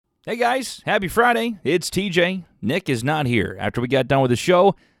Hey guys, happy Friday. It's TJ. Nick is not here. After we got done with the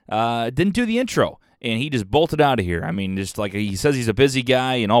show, didn't do the intro, and he just bolted out of here. I mean, just like he says he's a busy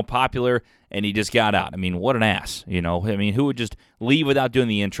guy and all popular, and he just got out. I mean, what an ass, you know? I mean, who would just leave without doing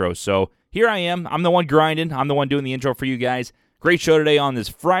the intro? So here I am. I'm the one grinding. I'm the one doing the intro for you guys. Great show today on this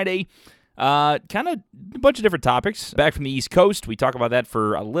Friday. Kind of a bunch of different topics. Back from the East Coast, we talk about that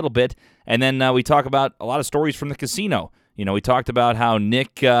for a little bit, and then we talk about a lot of stories from the casino. You know, we talked about how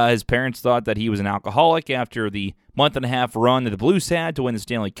Nick, his parents thought that he was an alcoholic after the month-and-a-half run that the Blues had to win the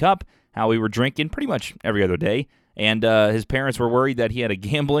Stanley Cup, how we were drinking pretty much every other day, and his parents were worried that he had a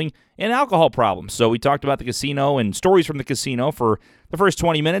gambling and alcohol problem. So we talked about the casino and stories from the casino for the first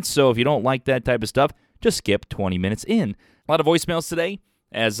 20 minutes, so if you don't like that type of stuff, just skip 20 minutes in. A lot of voicemails today,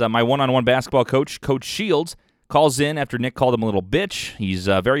 as my one-on-one basketball coach, Coach Shields, calls in after Nick called him a little bitch. He's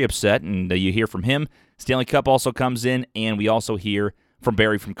very upset, and you hear from him. Stanley Cup also comes in, and we also hear from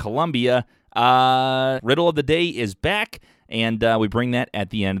Barry from Columbia. Riddle of the Day is back, and we bring that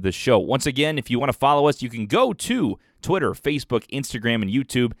at the end of the show. Once again, if you want to follow us, you can go to Twitter, Facebook, Instagram, and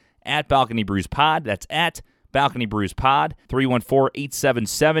YouTube at Balcony Brews Pod. That's at Balcony Brews Pod.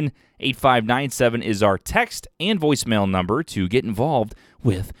 314-877-8597 is our text and voicemail number to get involved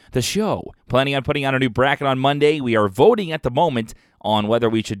with the show. Planning on putting out a new bracket on Monday. We are voting at the moment on whether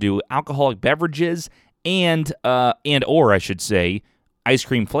we should do alcoholic beverages and or I should say, ice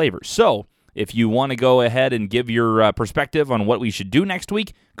cream flavors. So if you want to go ahead and give your perspective on what we should do next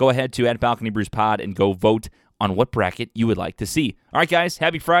week, go ahead to at Balcony Brews Pod and go vote on what bracket you would like to see. All right, guys,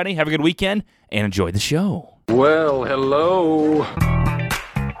 happy Friday, have a good weekend, and enjoy the show. Well, hello.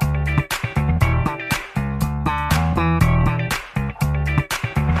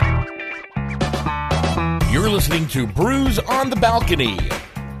 You're listening to Brews on the Balcony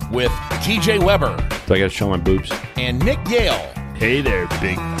with TJ Weber So I gotta show my boobs. and Nick Yale. Hey there,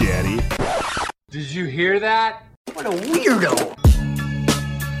 Big Daddy. Did you hear that? What a weirdo.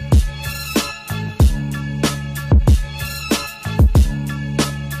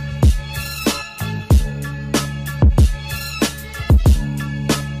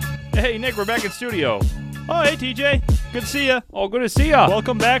 Hey, Nick, we're back in studio. Oh, hey, TJ. Good to see you. Oh, good to see ya.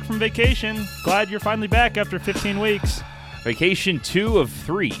 Welcome back from vacation. Glad you're finally back after 15 weeks. Vacation 2 of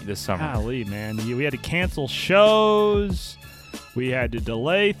 3 this summer. Golly, man. We had to cancel shows. We had to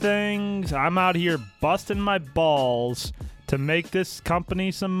delay things. I'm out here busting my balls to make this company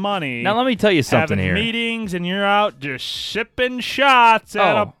some money. Now, let me tell you something having here. meetings, and you're out just shipping shots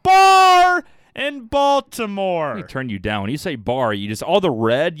at Oh. a bar in Baltimore. Let me turn you down. When you say bar, you just, all the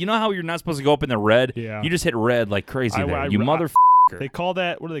red, you know how you're not supposed to go up in the red? Yeah. You just hit red like crazy there. You motherfucker. They call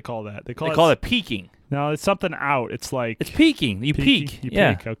that, what do they call that? They call it peaking. No, it's something out. It's like. It's peaking. You peak. You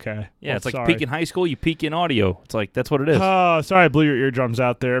yeah. peak, okay. Yeah, Well, it's like sorry. peak in high school. You peak in audio. It's like, that's what it is. Oh, sorry I blew your eardrums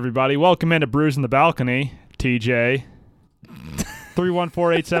out there, everybody. Welcome into Brews in the Balcony, TJ.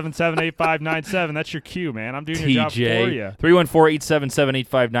 314-877-8597. That's your cue, man. I'm doing your job for you.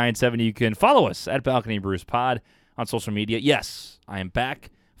 314-877-8597. You can follow us at Balcony Brews Pod on social media. Yes, I am back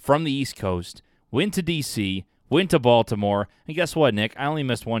from the East Coast. Went to D.C., went to Baltimore, and guess what, Nick? I only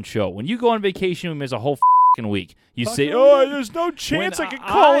missed one show. When you go on vacation, we miss a whole fucking week. You say, oh, there's no chance I could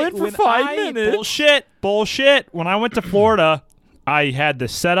call in for 5 minutes. Bullshit. When I went to Florida, I had the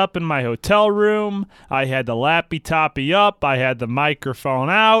setup in my hotel room. I had the lappy-toppy up. I had the microphone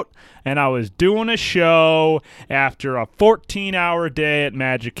out. And I was doing a show after a 14-hour day at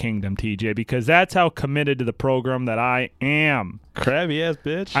Magic Kingdom, TJ, because that's how committed to the program that I am. Crabby ass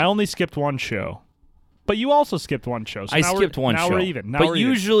bitch. I only skipped one show. But you also skipped one show. So I now skipped one show. Now we're even. But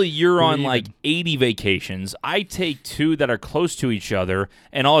usually you're We're on like even. 80 vacations. I take 2 that are close to each other,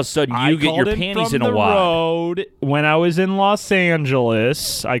 and all of a sudden I you get your called panties from in a the wad. road when I was in Los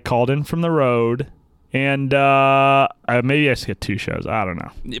Angeles. I called in from the road, and maybe I skipped 2 shows. I don't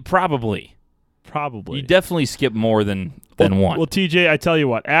know. Probably. Probably. You definitely skip more than one. Well, TJ, I tell you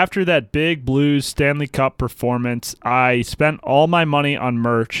what. After that big Blues Stanley Cup performance, I spent all my money on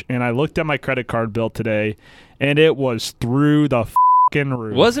merch, and I looked at my credit card bill today, and it was through the fucking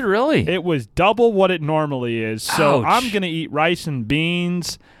roof. Was it really? It was double what it normally is. So Ouch. I'm going to eat rice and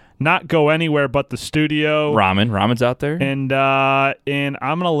beans, not go anywhere but the studio. Ramen's out there. And I'm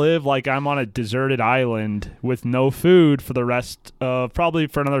going to live like I'm on a deserted island with no food for the rest of probably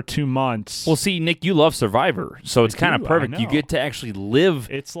for another 2 months. Well, see, Nick, you love Survivor, so it's kind of do, I perfect. You know. get to actually live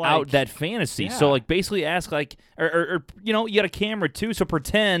It's out like- that fantasy. yeah. So, like, basically ask, like, or you know, you got a camera too, so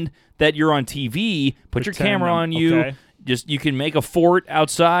pretend that you're on TV, put your Pretend camera I'm- on you, okay. Just you can make a fort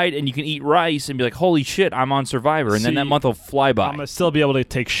outside and you can eat rice and be like, holy shit, I'm on Survivor. And then that month will fly by. I'm going to still be able to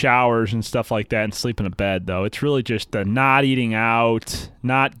take showers and stuff like that and sleep in a bed, though. It's really just the not eating out,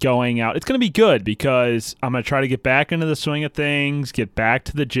 not going out. It's going to be good because I'm going to try to get back into the swing of things, get back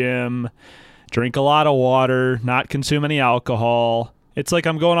to the gym, drink a lot of water, not consume any alcohol. It's like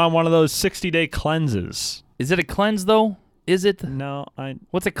I'm going on one of those 60-day cleanses. Is it a cleanse, though? Is it? No,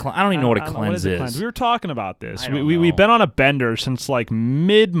 What's a cleanse? I don't even know what a cleanse is. We were talking about this. I don't We've know. been on a bender since like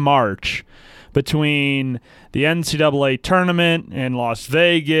mid-March between the NCAA tournament in Las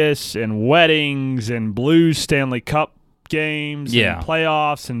Vegas and weddings and Blues Stanley Cup games Yeah. and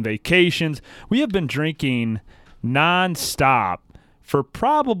playoffs and vacations. We have been drinking nonstop for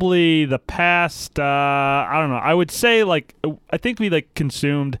probably the past, I don't know, I would say I think we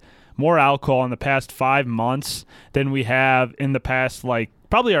consumed more alcohol in the past 5 months than we have in the past,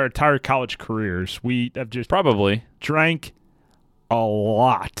 probably our entire college careers. We have just Probably. drank a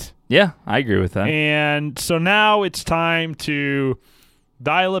lot. Yeah, I agree with that. And so now it's time to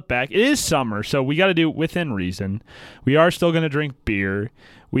dial it back. It is summer, so we got to do it within reason. We are still going to drink beer.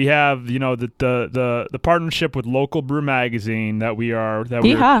 We have, the partnership with Local Brew Magazine that we're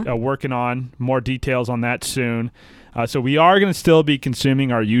working on. More details on that soon. So we are going to still be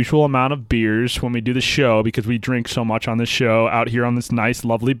consuming our usual amount of beers when we do the show because we drink so much on the show out here on this nice,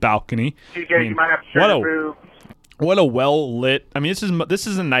 lovely balcony. TJ, you might have to share the brew. What a well-lit... I mean, this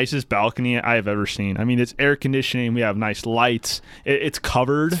is the nicest balcony I have ever seen. I mean, it's air conditioning. We have nice lights. It's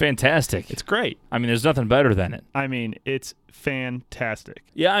covered. It's fantastic. It's great. I mean, there's nothing better than it. I mean, it's fantastic.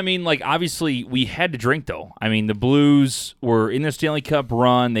 Yeah, I mean, obviously, we had to drink, though. I mean, the Blues were in their Stanley Cup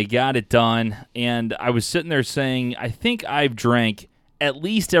run. They got it done. And I was sitting there saying, I think I've drank at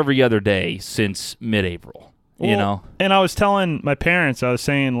least every other day since mid-April, you know? And I was telling my parents, I was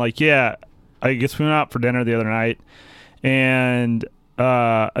saying, yeah, I guess we went out for dinner the other night, and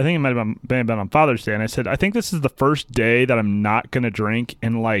I think it might have been on Father's Day, and I said, I think this is the first day that I'm not going to drink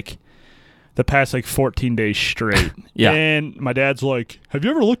in, the past 14 days straight. Yeah. And my dad's like, have you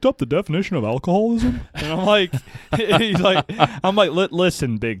ever looked up the definition of alcoholism? And I'm like,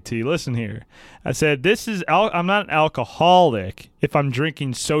 listen, Big T, listen here. I said, I'm not an alcoholic if I'm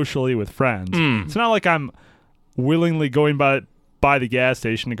drinking socially with friends. It's not like I'm willingly going by the gas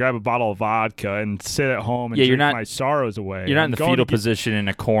station to grab a bottle of vodka and sit at home and drink my sorrows away. You're not in the fetal position in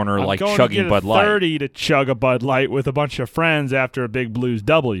a corner chugging Bud Light. 30 to chug a Bud Light with a bunch of friends after a big Blues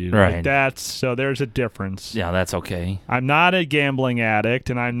W. Right. So there's a difference. Yeah, that's okay. I'm not a gambling addict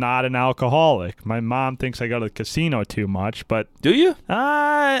and I'm not an alcoholic. My mom thinks I go to the casino too much, but Do you?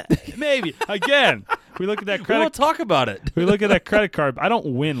 maybe. Again, we look at that We credit. won't talk about it. We look at that credit card. I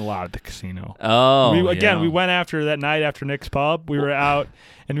don't win a lot at the casino. Oh, we went after that night after Nick's Pub. We were out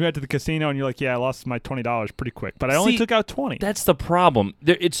and we went to the casino, and you're like, "Yeah, I lost my $20 pretty quick," but I only took out $20. That's the problem.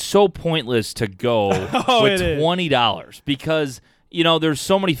 It's so pointless to go with $20 because there's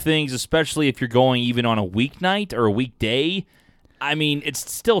so many things, especially if you're going even on a weeknight or a weekday. I mean, it's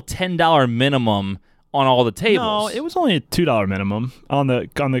still $10 minimum on all the tables. No, it was only a $2 minimum on the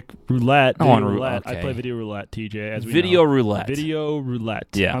roulette. Oh, on roulette. I Okay. play video roulette, TJ. As we Video know. roulette. Video roulette.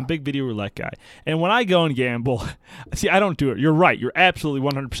 Yeah. I'm a big video roulette guy. And when I go and gamble, see, I don't do it. You're right. You're absolutely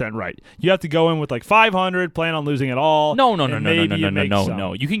 100% right. You have to go in with 500, plan on losing it all. No.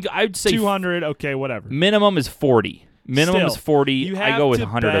 You can. I'd say 200. Okay, whatever. minimum is 40. Minimum is 40. You I have go with to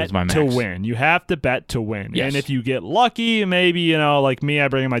 100 bet as my max. to win. You have to bet to win. Yes. And if you get lucky, maybe, like me, I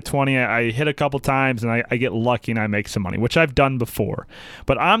bring in my 20, I hit a couple times, and I get lucky and I make some money, which I've done before.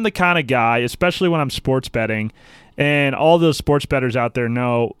 But I'm the kind of guy, especially when I'm sports betting, and all those sports bettors out there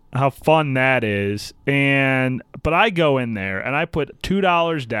know how fun that is. But I go in there and I put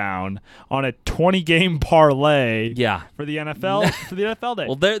 $2 down on a 20-game parlay Yeah. for the NFL for the NFL day.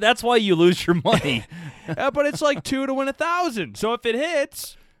 Well, that's why you lose your money. But it's 2 to win 1,000. So if it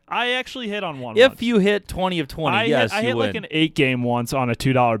hits, I actually hit on one. If once. you hit 20 of 20, I yes, hit you win. an 8-game once on a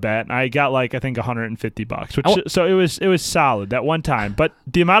 $2 bet, and I got I think $150, which so it was solid that one time. But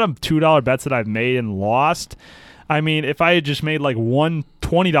the amount of $2 bets that I've made and lost, I mean, if I had just made one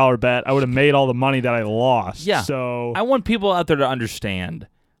 $20 bet, I would have made all the money that I lost. Yeah. So I want people out there to understand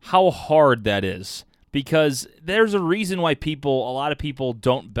how hard that is because there's a reason why a lot of people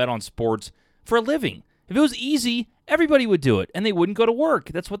don't bet on sports for a living. If it was easy, everybody would do it, and they wouldn't go to work.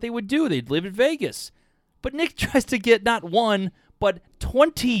 That's what they would do. They'd live in Vegas. But Nick tries to get not one, but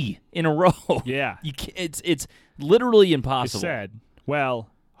 20 in a row. Yeah. It's literally impossible. it's sad. Well,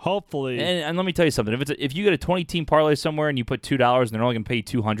 hopefully. And let me tell you something. If you get a 20-team parlay somewhere and you put $2 and they're only going to pay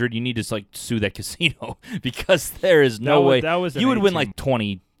 $200, you need to sue that casino because there is no way. That was you would win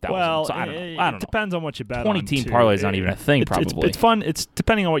 18. Well, So I don't know. it I don't know. depends on what you bet 20 on. team too. parlay is not even a thing, probably. It's fun. It's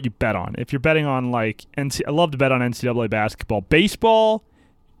depending on what you bet on. If you're betting on like I love to bet on NCAA basketball. Baseball,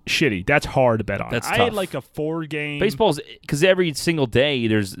 shitty. That's hard to bet on. That's I tough. had like a 4-game. Baseball's because every single day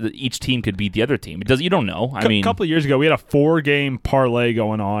each team could beat the other team. You don't know. I mean, a couple of years ago, we had a 4-game parlay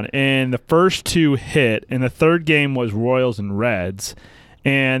going on, and the first 2 hit, and the third game was Royals and Reds.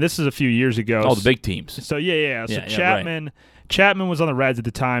 And this is a few years ago. all the big teams. So yeah. So Yeah, Chapman was on the Reds at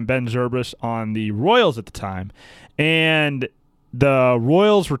the time. Ben Zobrist on the Royals at the time, and the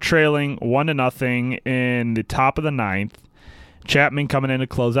Royals were trailing 1-0 in the top of the 9th. Chapman coming in to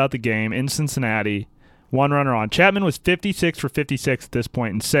close out the game in Cincinnati. 1 runner on. Chapman was 56 for 56 at this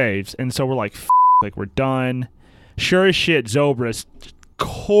point in saves, and so we're like, we're done. Sure as shit, Zobrist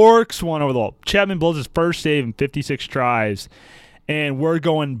corks one over the wall. Chapman blows his first save in 56 tries. And we're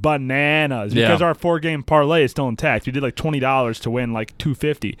going bananas because our 4-game parlay is still intact. We did like $20 to win like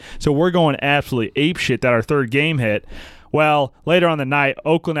 $250. So we're going absolutely apeshit that our third game hit. Well, later on the night,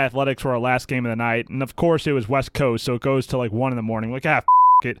 Oakland Athletics were our last game of the night. And, of course, it was West Coast, so it goes to like 1 in the morning. Like,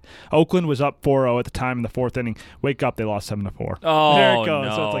 it. Oakland was up 4-0 at the time in the 4th inning. Wake up, they lost 7-4. Oh, there it goes.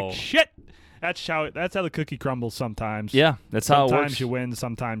 no. So it's like, shit. That's how the cookie crumbles sometimes. Yeah, that's how it works. Sometimes you win,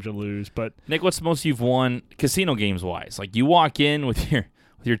 sometimes you lose. But Nick, what's the most you've won casino games wise? Like you walk in with your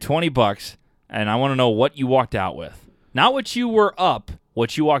 $20, and I want to know what you walked out with. Not what you were up,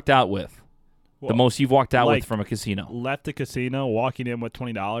 what you walked out with. The most you've walked out with from a casino. Left the casino, walking in with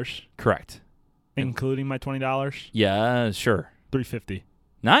 $20. Correct. Including my $20. Yeah, sure. $350.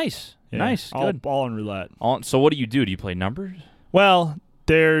 Nice. Yeah. Nice. Good. All on roulette. So what do you do? Do you play numbers? Well,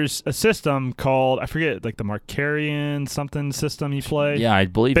 there's a system called, I forget, like the Markarian something system you play. Yeah, I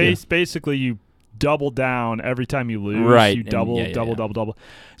believe you. Basically, you double down every time you lose. Right. You double.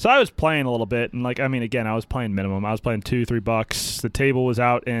 So I was playing a little bit, and again, I was playing minimum. I was playing $2-3. The table was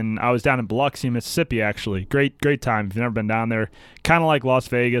out, and I was down in Biloxi, Mississippi, actually. Great time. If you've never been down there, kind of like Las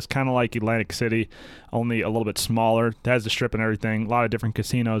Vegas, kind of like Atlantic City, only a little bit smaller. It has the strip and everything, a lot of different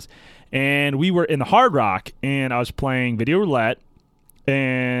casinos. And we were in the Hard Rock, and I was playing video roulette,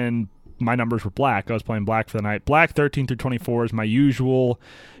 and my numbers were black. I was playing black for the night. Black 13 through 24 is my usual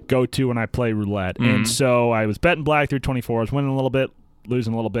go-to when I play roulette. Mm-hmm. And so I was betting black through 24. I was winning a little bit,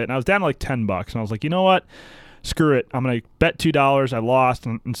 losing a little bit. And I was down to like $10. And I was like, you know what? Screw it. I'm going to bet $2. I lost.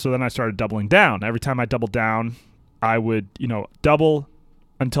 And so then I started doubling down. Every time I doubled down, I would, double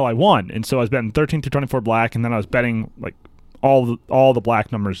until I won. And so I was betting 13 through 24 black. And then I was betting like all the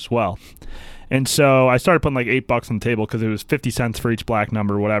black numbers as well. And so I started putting like $8 on the table because it was 50 cents for each black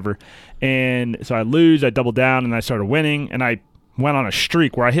number or whatever. And so I lose, I double down, and I started winning. And I went on a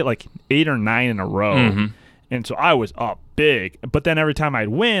streak where I hit like 8 or 9 in a row. Mm-hmm. And so I was up big. But then every time I'd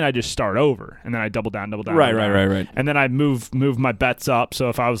win, I just start over. And then I double down. Right. And then I'd move my bets up. So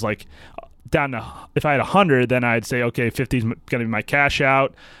if I was like down to, if I had 100, then I'd say, okay, 50 is going to be my cash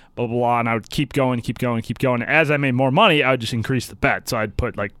out. Blah, blah, blah, and I would keep going. As I made more money, I would just increase the bet. So I'd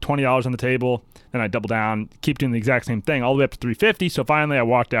put like $20 on the table, then I'd double down, keep doing the exact same thing, all the way up to $350. So finally, I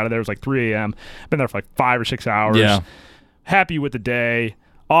walked out of there. It was like 3 a.m. Been there for like 5 or 6 hours. Yeah. Happy with the day.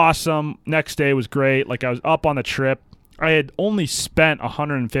 Awesome. Next day was great. Like I was up on the trip. I had only spent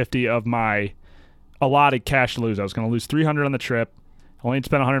 $150 of my allotted cash to lose. I was going to lose $300 on the trip. Only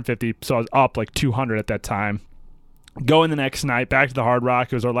spent $150, so I was up like $200 at that time. Going the next night, back to the Hard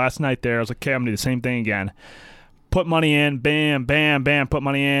Rock. It was our last night there. I was like, okay, I'm going to do the same thing again. Put money in, bam, bam, bam, put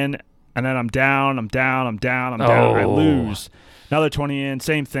money in, and then I'm down. I lose. Another 20 in,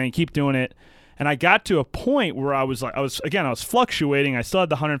 same thing, keep doing it. And I got to a point where I was fluctuating. I still had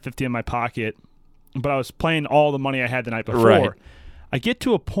the $150 in my pocket, but I was playing all the money I had the night before. Right. I get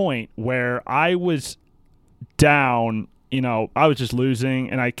to a point where I was down, I was just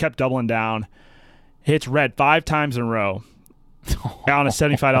losing, and I kept doubling down. Hits red 5 times in a row on a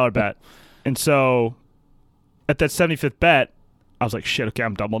 $75 bet. And so at that 75th bet, I was like, shit, okay,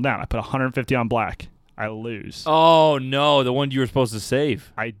 I'm doubling down. I put $150 on black. I lose. Oh, no, the one you were supposed to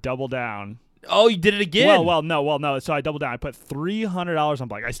save. I double down. Oh, you did it again? Well, no. So I doubled down. I put $300 on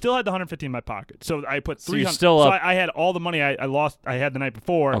black. I still had the $150 in my pocket. So I put $300. So you're still up. So I had all the money I lost. I had the night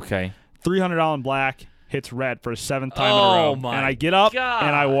before. Okay. $300 on black. Hits red for a 7th time Oh, in a row. my and I get up God.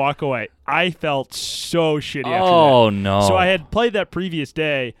 and I walk away. I felt so shitty after that. Oh, no. So I had played that previous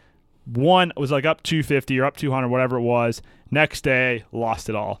day. One was like up 250 or up 200, whatever it was. Next day, lost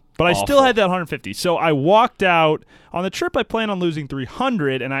it all. But I still had that 150. So I walked out. On the trip, I planned on losing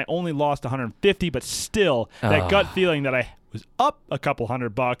 300, and I only lost 150. But still, that gut feeling that I was up a couple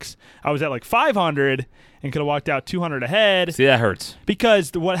 $100. I was at like 500 and could have walked out 200 ahead. See, that hurts.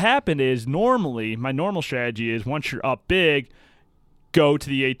 Because what happened is normally, my normal strategy is once you're up big, go to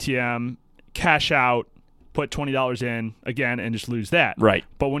the ATM, cash out, put $20 in again, and just lose that. Right.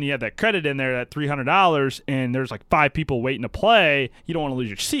 But when you have that credit in there, that $300, and there's like 5 people waiting to play, you don't want to lose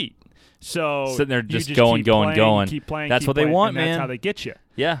your seat. So sitting there just you going. keep playing. That's keep what they playing, want, and man. That's how they get you.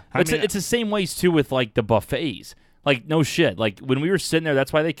 Yeah. I mean, It's the same ways, too, with, like, the buffets. Like, no shit. Like, when we were sitting there,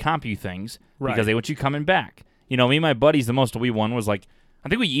 that's why they comp you things. Right. Because they want you coming back. You know, me and my buddies, the most we won was, like, I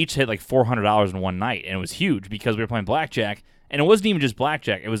think we each hit, like, $400 in one night. And it was huge because we were playing blackjack. And it wasn't even just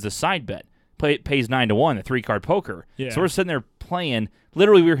blackjack. It was the side bet. Pays 9-1, the 3-card poker. Yeah. So we're sitting there playing.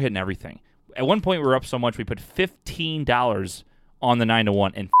 Literally, we were hitting everything. At one point, we were up so much, we put $15 on the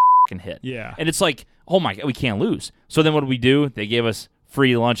 9-1 and hit. Yeah. And it's like, oh my God, we can't lose. So then what do? They gave us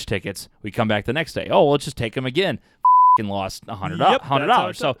free lunch tickets. We come back the next day. Oh, well, let's just take them again. And lost $100. Yep,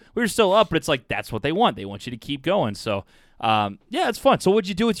 $100. So we were still up, but it's like, that's what they want. They want you to keep going. So, yeah, it's fun. So what'd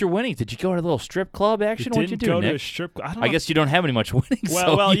you do with your winnings? Did you go to a little strip club action? What'd you do, go Nick? to a strip club. I guess you don't have any much winnings.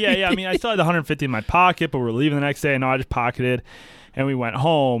 Well, yeah. I mean, I still had the $150 in my pocket, but we were leaving the next day. No, I just pocketed, and we went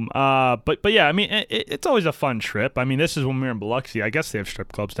home. But yeah, I mean, it's always a fun trip. I mean, this is when we were in Biloxi. I guess they have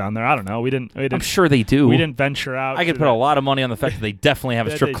strip clubs down there. I don't know. We didn't. I'm sure they do. We didn't venture out. I could put a lot of money on the fact that they definitely have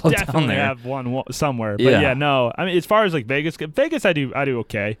a strip club down there. They have one somewhere. But Yeah. yeah, no. I mean, as far as like Vegas, I do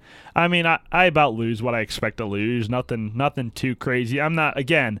okay. I mean, I about lose what I expect to lose. Nothing too crazy. I'm not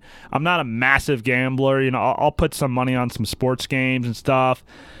a massive gambler. You know, I'll put some money on some sports games and stuff.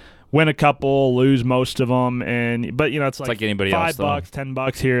 Win a couple, lose most of them, but you know it's like anybody else, though. $5,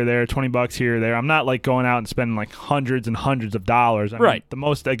 $10 here or there, $20 here or there. I'm not like going out and spending like hundreds and hundreds of dollars. I mean, Right. the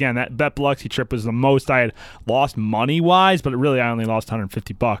most that Bet Biloxi trip was the most I had lost money wise, but really I only lost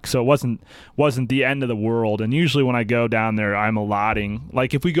 $150. So it wasn't the end of the world. And usually when I go down there, I'm allotting,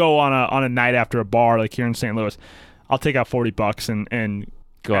 like if we go on a night after a bar like here in St. Louis, I'll take out $40 and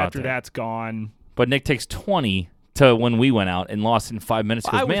Go out after there. that's gone. But Nick takes 20 to when we went out and lost in 5 minutes.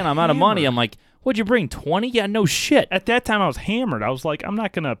 He I goes, was man, I'm out of money. hammered. I'm like, what'd you bring, 20? Yeah, no shit. At that time, I was hammered. I was like, I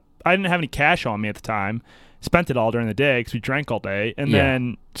didn't have any cash on me at the time. Spent it all during the day because we drank all day. And Yeah.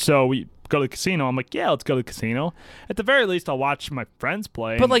 then, so we go to the casino. I'm like, yeah, let's go to the casino. At the very least, I'll watch my friends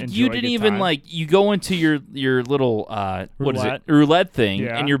play. But and like you enjoy a didn't good even time. like you go into your little what is it, roulette thing,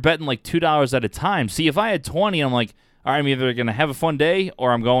 Yeah. and you're betting like $2 at a time. See, if I had 20, I'm like, all right, I'm either gonna have a fun day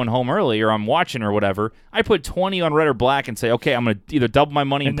or I'm going home early or I'm watching or whatever. I put 20 on red or black and say, okay, I'm gonna either double my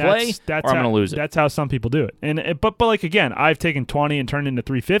money and play or I'm gonna lose it. That's how some people do it. And but like again, I've taken 20 and turned into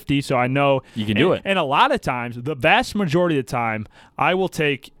 350, so I know You can do it. And a lot of times, the vast majority of the time, I will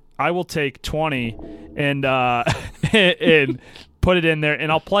take 20 and and put it in there,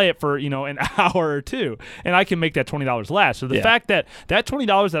 and I'll play it for an hour or two, and I can make that $20 last. So the Yeah. fact that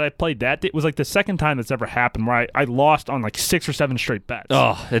 $20 that I played that day was like the second time that's ever happened where I lost on like 6 or 7 straight bets.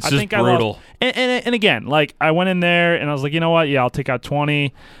 Oh, it's I just think I brutal. lost. And again, like I went in there and I was like, you know what? Yeah, I'll take out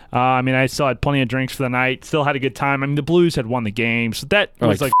 20. I mean, I still had plenty of drinks for the night. Still had a good time. I mean, the Blues had won the game, so that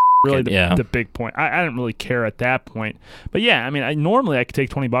was like really the big point. I didn't really care at that point. But yeah, I mean, normally I could take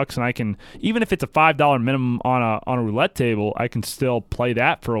 $20 and I can, even if it's a $5 minimum on a roulette table, I can still play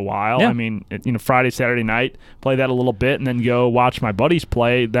that for a while. Yeah. I mean, Friday, Saturday night, play that a little bit, and then go watch my buddies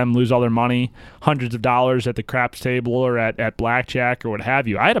play, them lose all their money, hundreds of dollars at the craps table or at blackjack or what have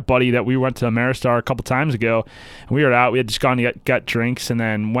you. I had a buddy that we went to Ameristar a couple times ago, and we were out. We had just gone to get drinks and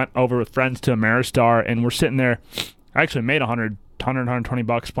then went over with friends to Ameristar, and we're sitting there. I actually made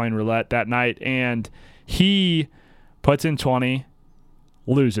 $120 playing roulette that night, and he puts in 20,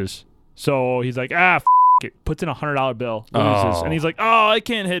 loses. So he's like, it. Puts in a $100 bill, loses. Oh. And he's like, oh, I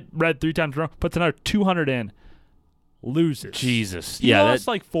can't hit red 3 times in a row. Puts another 200 in, loses. Jesus. He Yeah, lost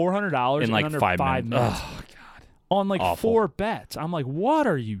that, like $400 in like under 5 minutes. minutes. Oh, God. On like Awful. 4 bets. I'm like, what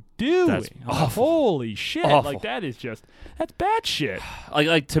are you doing? That's I'm like, awful. holy shit. Awful. Like that's bad shit.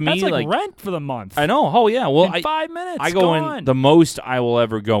 Like to me, That's like rent for the month. I know. Oh yeah. Well, in 5 minutes. I go gone. in. The most I will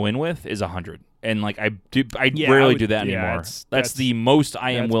ever go in with is 100, and like I Yeah, rarely I would- do that yeah, anymore. that's- That's the most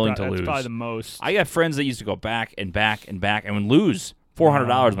I am That's willing pro- to lose. That's probably the most. I got friends that used to go back and back and back and would lose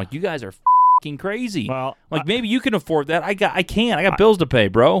 $400. I'm like, you guys are fucking crazy. Well, like maybe you can afford that. I can't. I got bills to pay,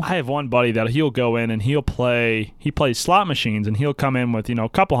 bro. I have one buddy that he'll go in and he plays slot machines, and he'll come in with a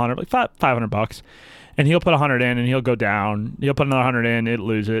couple hundred, like $500, and he'll put 100 in and he'll go down. He'll put another 100 in, it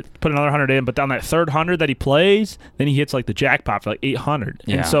lose it. Put another 100 in, but on that third 100 that he plays, then he hits like the jackpot for like 800,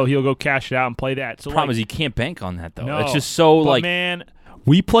 Yeah. and so he'll go cash it out and play that. So The problem like, is you can't bank on that though. no, It's just so but like man.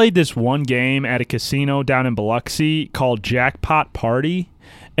 We played this one game at a casino down in Biloxi called Jackpot Party,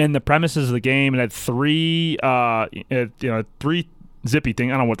 and the premises of the game, it had three zippy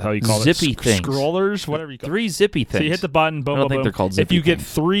thing. I don't know what the hell you call Zippy it. things. Scrollers, whatever you call it. 3 zippy things. So you hit the button, boom, I don't boom, think boom. they're called If zippy you get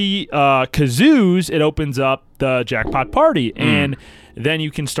things. 3 kazoos, it opens up the jackpot party, Hmm. and then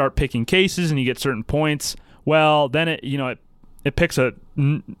you can start picking cases, and you get certain points. Well, then it picks a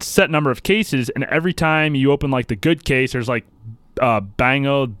set number of cases, and every time you open like the good case, there's like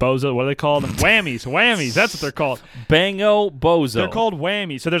bango, bozo, what are they called? Whammies. That's what they're called. Bango Bozo. They're called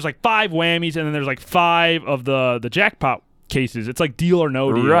whammies. So there's like 5 whammies, and then there's like 5 of the jackpot cases. It's like deal or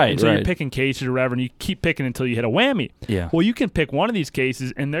no deal. Right, and so you're right. picking cases or whatever, and you keep picking until you hit a whammy. Yeah. Well, you can pick one of these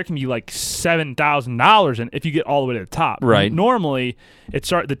cases, and there can be like $7,000 in if you get all the way to the top. Right. Normally,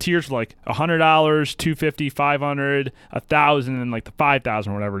 the tiers are like $100, $250, $500, $1,000, and like the $5,000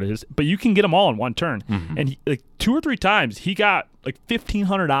 or whatever it is. But you can get them all in one turn. Mm-hmm. And like 2 or 3 times, he got like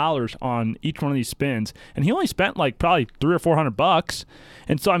 $1,500 on each one of these spins, and he only spent like probably $300 or $400.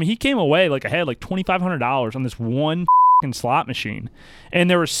 And so I mean, he came away like ahead like $2,500 on this one slot machine, and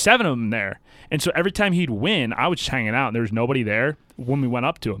there were 7 of them there. And so every time he'd win, I was just hanging out, and there was nobody there when we went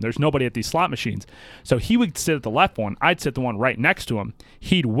up to him. There's nobody at these slot machines. So he would sit at the left one, I'd sit the one right next to him.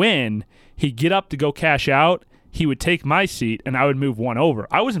 He'd win, he'd get up to go cash out, he would take my seat, and I would move one over.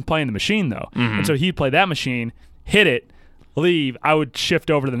 I wasn't playing the machine though. And so he'd play that machine, hit it, leave, I would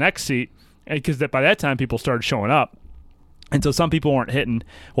shift over to the next seat, because by that time people started showing up. And so some people weren't hitting.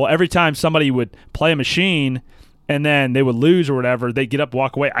 Well, every time somebody would play a machine and then they would lose or whatever, they'd get up,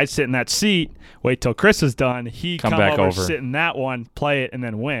 walk away. I'd sit in that seat, wait till Chris is done. He'd come back over. sit in that one, play it, and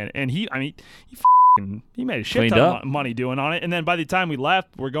then win. And he made a shit Cleaned ton up. of money doing on it. And then by the time we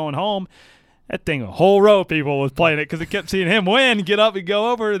left, we're going home, that thing, a whole row of people was playing it because they kept seeing him win, get up and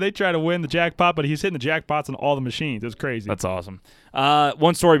go over. They try to win the jackpot, but he's hitting the jackpots on all the machines. It was crazy. That's awesome.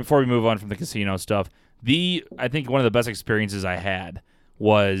 One story before we move on from the casino stuff. I think one of the best experiences I had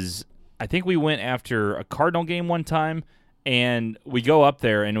was, I think we went after a Cardinal game one time, and we go up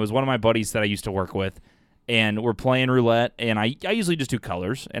there, and it was one of my buddies that I used to work with, and we're playing roulette, and I usually just do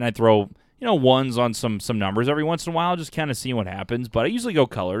colors, and I throw ones on some numbers every once in a while, just kind of seeing what happens, but I usually go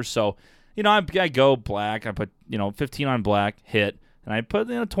colors, so I go black, I put 15 on black, hit, and I put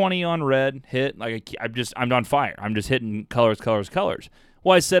 20 on red, hit. Like I'm on fire. I'm just hitting colors.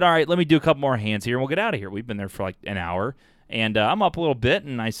 Well, I said, all right, let me do a couple more hands here, and we'll get out of here. We've been there for like an hour, and I'm up a little bit,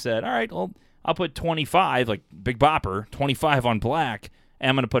 and I said, all right, well, I'll put 25, like Big Bopper, 25 on black, and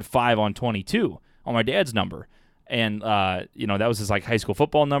I'm going to put 5 on 22 on my dad's number. And, that was his like high school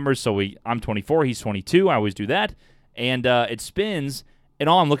football numbers, so I'm 24, he's 22. I always do that, and it spins, and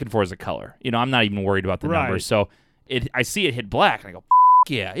all I'm looking for is a color. I'm not even worried about the Right. numbers. So I see it hit black, and I go,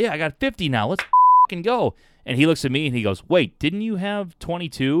 yeah, I got 50 now. Let's fucking go. And he looks at me, and he goes, wait, didn't you have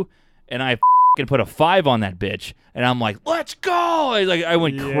 22? And I fucking put a 5 on that bitch. And I'm like, let's go. I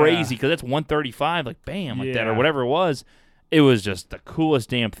went crazy because that's 135, like bam, like that, or whatever it was. It was just the coolest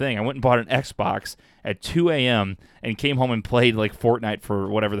damn thing. I went and bought an Xbox at 2 a.m. and came home and played like Fortnite for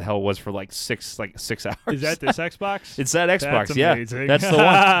whatever the hell it was for like 6 hours. Is that this Xbox? It's that Xbox, That's yeah. amazing. That's the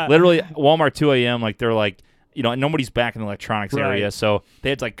one. Literally, Walmart 2 a.m., like they're like, nobody's back in the electronics area, Right. so they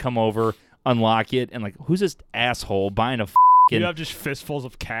had to like come over, unlock it, and like, who's this asshole buying a You have just fistfuls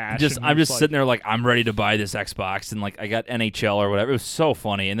of cash. and I'm you're just sitting there like, I'm ready to buy this Xbox, and like I got NHL or whatever. It was so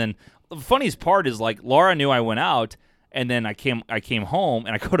funny. And then the funniest part is like Laura knew I went out, and then I came home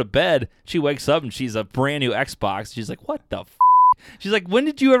and I go to bed. She wakes up and she's a brand new Xbox. She's like, what the f-? She's like, when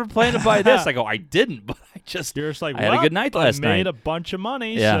did you ever plan to buy this? I go, I didn't, but You're just like, I had a good night last I made night. a bunch of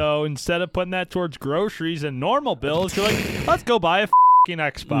money, Yeah. so instead of putting that towards groceries and normal bills, you're like, let's go buy a fucking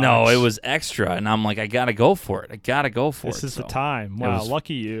Xbox. No, it was extra, and I'm like, I gotta go for it. This is the time. Wow, was-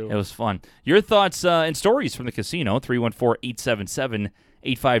 lucky you. It was fun. Your thoughts and stories from the casino,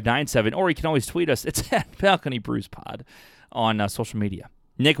 314-877-8597, or you can always tweet us. It's at Balcony Brews Pod on social media.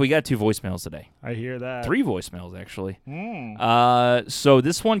 Nick, we got 2 voicemails today. I hear that. 3 voicemails, actually. So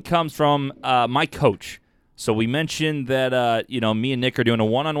this one comes from my coach. So we mentioned that, me and Nick are doing a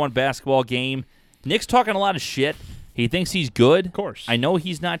one-on-one basketball game. Nick's talking a lot of shit. He thinks he's good. Of course. I know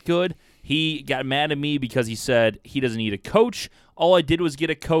he's not good. He got mad at me because he said he doesn't need a coach. All I did was get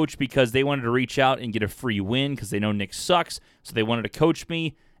a coach because they wanted to reach out and get a free win because they know Nick sucks, so they wanted to coach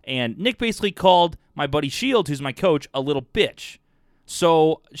me. And Nick basically called my buddy Shields, who's my coach, a little bitch.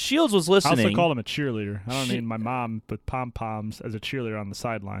 So Shields was I listening. also called him a cheerleader. I don't need my mom with pom-poms as a cheerleader on the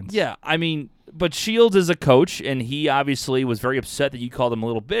sidelines. Yeah, I mean, but Shields is a coach, and he obviously was very upset that you called him a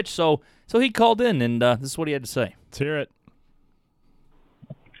little bitch, so he called in, and this is what he had to say. Let's hear it.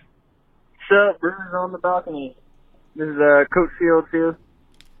 What's up, Bruce on the balcony? This is Coach Shields here.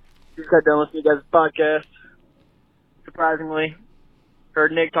 Just got done with you guys' podcast. Surprisingly,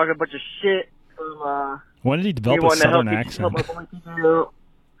 heard Nick talking a bunch of shit from When did he develop a wanted to southern help accent? my boy TJ out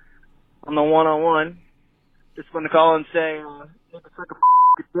on the one-on-one. Just want to call and say, nigga, suck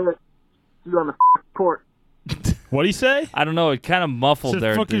a dick. You on the court. What'd he say? I don't know. It kind of muffled Said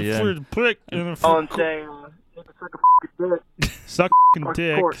there. At fucking the end. prick in the Call and say, nigga, suck a dick. suck fucking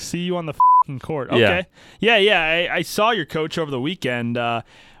dick. court. See you on the fucking court. Yeah. Okay. Yeah. I saw your coach over the weekend.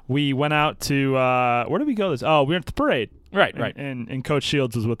 We went out to where did we go? We went to the parade. Right. And Coach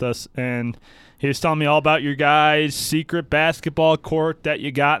Shields was with us, and he was telling me all about your guys' secret basketball court that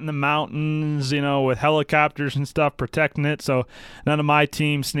you got in the mountains, with helicopters and stuff protecting it, so none of my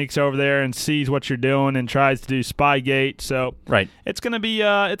team sneaks over there and sees what you're doing and tries to do Spygate. So Right. it's gonna be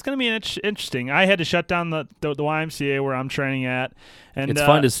interesting. I had to shut down the YMCA where I'm training at, and It's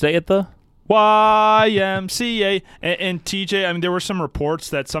fun to stay at the. YMCA and TJ. I mean, there were some reports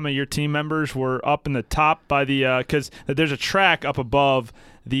that some of your team members were up in the top by the because there's a track up above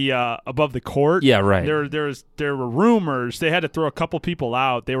the court. Yeah, right. There were rumors they had to throw a couple people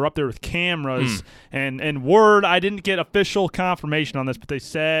out. They were up there with cameras and word. I didn't get official confirmation on this, but they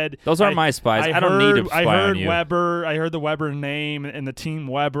said Those aren't my spies. I don't need to spy I heard on you. Weber. I heard the Weber name and the team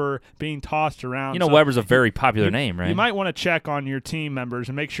Weber being tossed around. So Weber's a very popular name, right? you might want to check on your team members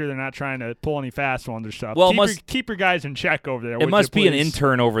and make sure they're not trying to pull any fast ones or stuff. Well, keep your guys in check over there. It must be an please.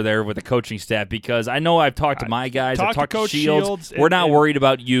 intern over there with the coaching staff because I know I've talked to my guys. talk I've talked to Coach Shields. Shields We're not and- worried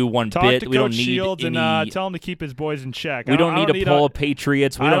about you one Talk bit. to We don't Coach need Shields any. and tell him to keep his boys in check. We don't I need to pull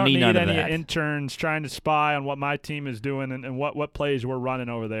Patriots. We I don't need none of any that. interns trying to spy on what my team is doing and what plays we're running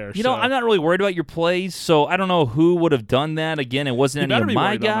over there. You know, I'm not really worried about your plays, so I don't know who would have done that. Again, it wasn't You any better of be my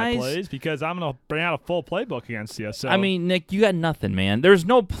worried about my guys. plays because I'm going to bring out a full playbook against you. So I mean, Nick, you got nothing, man. There's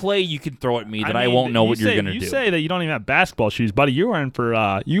no play you can throw at me that I mean, won't know what you're say- going to do. You say that you don't even have basketball shoes, buddy. You are in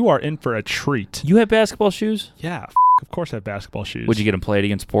for a treat. You have basketball shoes? Yeah, of course I have basketball shoes. Would you get them played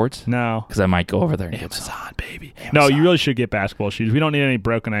against sports? No. Because I might go over there and get some. Amazon, baby. No, you really should get basketball shoes. We don't need any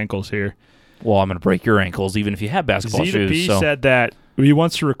broken ankles here. Well, I'm going to break your ankles even if you have basketball Z to shoes. P So. said that he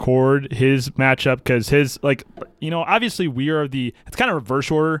wants to record his matchup because his, obviously it's kind of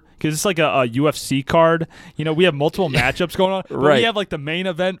reverse order because it's like a UFC card. We have multiple matchups going on. But Right. we have like the main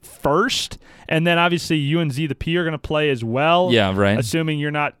event first, and then obviously you and Z the P are going to play as well. Yeah, right. Assuming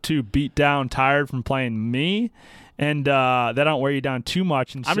you're not too beat down, tired from playing me. And that don't wear you down too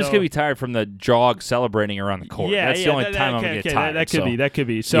much. And I'm just going to be tired from the jog celebrating around the court. Yeah, That's the only time I'm going to get tired. That could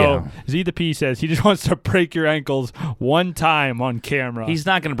be. So Yeah. Z the P says he just wants to break your ankles one time on camera. He's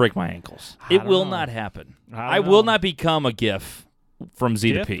not going to break my ankles. I It don't will know. not happen. I I don't will know. not become a GIF from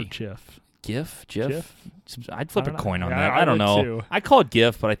Z GIF to or P. GIF? GIF? GIF? I'd flip I a don't know. coin on Yeah, that. I I don't would know. too. I call it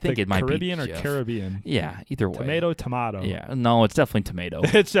GIF, but I think The it might Caribbean be or GIF. Caribbean? Yeah, either way. Tomato. Yeah, no, it's definitely tomato.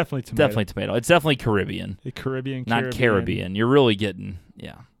 It's definitely tomato. Definitely tomato. It's definitely Caribbean, The Caribbean. not Caribbean. You're really getting,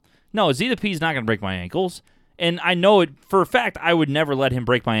 yeah. No, Z to P's not going to break my ankles. And I know it for a fact I would never let him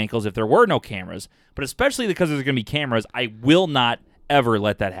break my ankles if there were no cameras. But especially because there's going to be cameras, I will not ever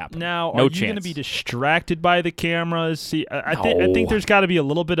let that happen. Now, no are chance. you going to be distracted by the cameras? See, I No. think there's got to be a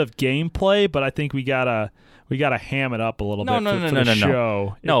little bit of gameplay, but I think we gotta ham it up a little bit for the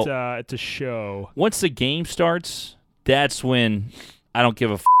show. No. It's a show. Once the game starts, that's when I don't give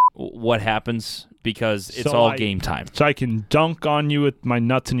a what happens because it's So all game time. So I can dunk on you with my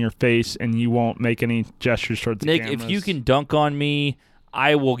nuts in your face, and you won't make any gestures towards the Nick, cameras. if you can dunk on me,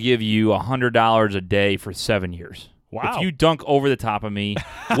 I will give you $100 a day for 7 years. Wow. If you dunk over the top of me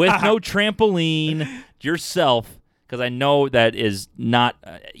with no trampoline yourself, because I know that is not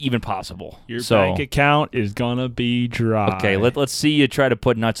even possible. Your so, bank account is gonna be dry. okay, let's see you try to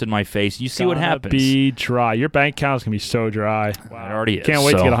put nuts in my face. You see what happens. Be dry. Your bank account's gonna be so dry. Wow. It already is. Can't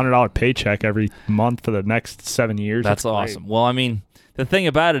wait to so- get a $100 paycheck every month for the next 7 years. That's great. awesome. Well, I mean, the thing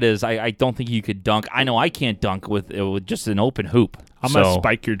about it is I don't think you could dunk. I know I can't dunk with just an open hoop. I'm gonna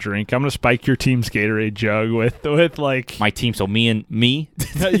spike your drink. I'm gonna spike your team's Gatorade jug with like my team. So me,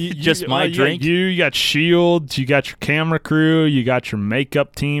 just my drink. You got Shields. You got your camera crew. You got your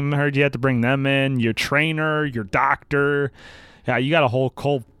makeup team. I heard you had to bring them in. Your trainer. Your doctor. Yeah, you got a whole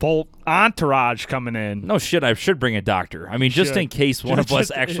full entourage coming in. No shit, I should bring a doctor. I mean, just in case one of us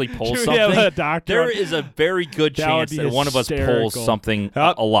actually pulls should we have something. a doctor? There is a very good That would chance be that one of us pulls hysterical. something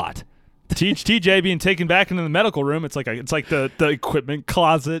Yep. a lot. TJ being taken back into the medical room. It's like the equipment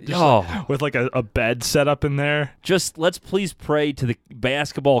closet, just Oh. with like a bed set up in there. Just let's please pray to the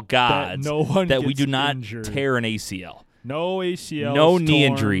basketball gods no one that we gets do not injured. tear an ACL. No ACL. No knee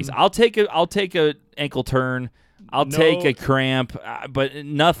injuries. I'll take a ankle turn. I'll take a cramp, but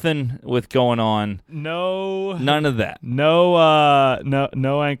nothing with going on. None of that.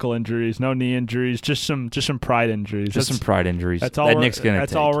 No ankle injuries, no knee injuries, just some pride injuries. Just some pride injuries. That's all that Nick's gonna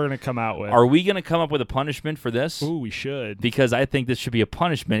That's take. all we're gonna come out with. Are we gonna come up with a punishment for this? Ooh, we should. Because I think this should be a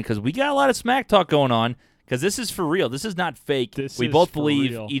punishment because we got a lot of smack talk going on. Because this is for real. This is not fake. We both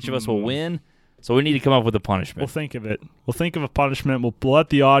believe each of us will win. So we need to come up with a punishment. We'll think of it. We'll think of a punishment. We'll let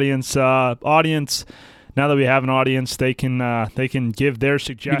the audience. Now that we have an audience, they can give their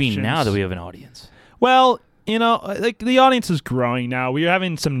suggestions. You mean now that we have an audience? Well, like the audience is growing now. We are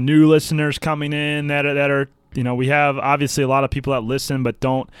having some new listeners coming in that are. We have obviously a lot of people that listen but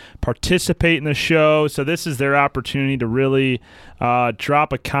don't participate in the show. So this is their opportunity to really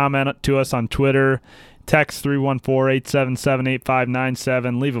drop a comment to us on Twitter. Text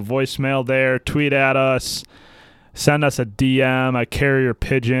 314-877-8597. Leave a voicemail there. Tweet at us. Send us a DM, a carrier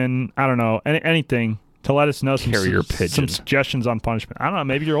pigeon. I don't know. Anything to let us know some suggestions on punishment. I don't know.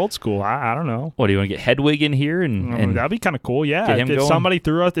 Maybe you're old school. I don't know. What, do you want to get Hedwig in here? And that'd be kind of cool, yeah. Get him going?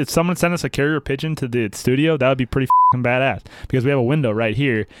 If someone sent us a carrier pigeon to the studio, that would be pretty fucking badass. Because we have a window right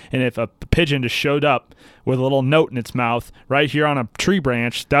here, and if a pigeon just showed up with a little note in its mouth right here on a tree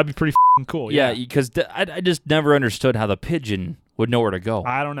branch, that'd be pretty fucking cool. Yeah, because I just never understood how the pigeon would know where to go.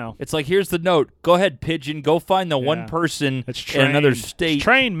 I don't know. It's like, here's the note. Go ahead, pigeon. Go find the one person in another state. It's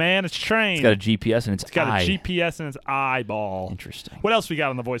trained, man. It's trained. It's got a GPS in its eye. It's got a GPS in its eyeball. Interesting. What else we got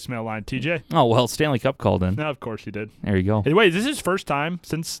on the voicemail line, TJ? Oh, well, Stanley Cup called in. No, of course he did. There you go. Hey, wait, is this his first time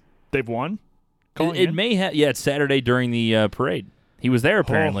since they've won? It may have. Yeah, it's Saturday during the parade. He was there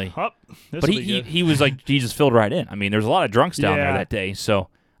apparently. But he was like, he just filled right in. I mean, there's a lot of drunks down there that day. So,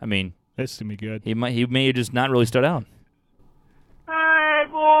 I mean, this is going to be good. He may have just not really stood out. Hey,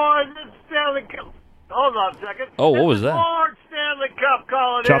 boys, it's Stanley Cup. Hold on a second. Oh, what was that? Lord Stanley Cup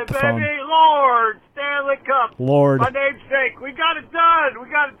calling Drop in, the baby. phone. Lord Stanley Cup. Lord. My namesake. We got it done. We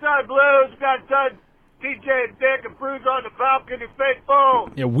got it done, Blues. We got it done. TJ and Dick and Bruce on the balcony, faithful.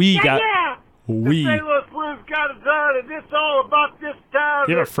 Yeah, we got. Yeah. We. The St. Louis Blues got it done, and it's all about this town.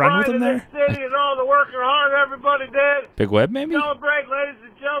 You have a friend with him there? City and all the working hard everybody did. Big Web, maybe? Celebrate, ladies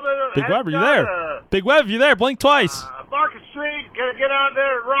and gentlemen. Big Web, are you there? Big Web, you there? Blink twice. Market Street, gonna get out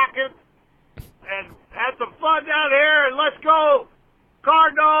there and rock it and have some fun down here, and let's go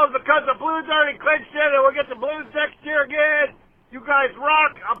Cardinals, because the Blues already clinched it, and we'll get the Blues next year again. You guys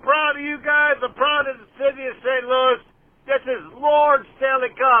rock. I'm proud of you guys. I'm proud of the city of St. Louis. This is Lord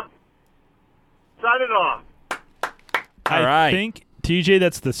Stanley Cup. Sign it off. I think, TJ,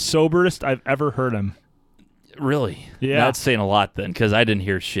 that's the soberest I've ever heard him. Really? Yeah. That's saying a lot then, because I didn't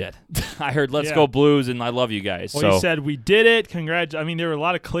hear shit. I heard "Let's go Blues" and "I love you guys." Well, he said we did it. Congrats! I mean, there were a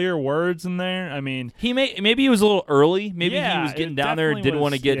lot of clear words in there. I mean, maybe he was a little early. Maybe he was getting down there and definitely didn't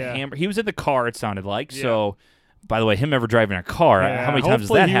want to get yeah. hammered. He was in the car. It sounded like so. By the way, him ever driving a car? Yeah, how many times has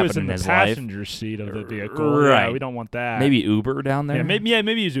that happened in his life? Hopefully he was in the passenger seat of the vehicle. Right. Yeah, we don't want that. Maybe Uber down there. Yeah,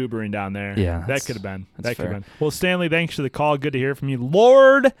 maybe he's Ubering down there. Yeah, that could have been. That could fair. have been. Well, Stanley, thanks for the call. Good to hear from you,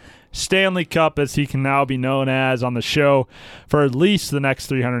 Lord Stanley Cup, as he can now be known as on the show for at least the next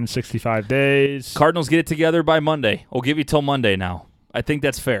 365 days. Cardinals get it together by Monday. We'll give you till Monday now. I think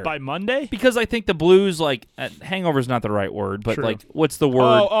that's fair. By Monday? Because I think the Blues, hangover is not the right word, but True. what's the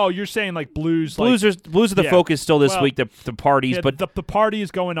word? Oh, you're saying Blues. Blues are the focus still this week. The parties, yeah, but the party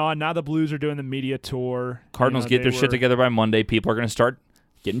is going on now. The Blues are doing the media tour. Cardinals get their shit together by Monday. People are going to start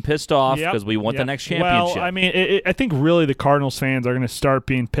getting pissed off because we want the next championship. Well, I mean, I think really the Cardinals fans are going to start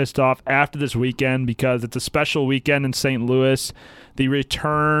being pissed off after this weekend because it's a special weekend in St. Louis. The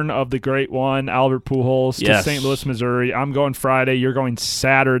return of the great one, Albert Pujols, to St. Louis, Missouri. I'm going Friday. You're going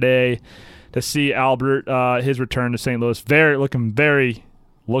Saturday to see Albert, his return to St. Louis.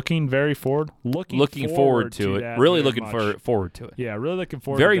 Looking forward to it. that Really very looking much. forward to it. Yeah, really looking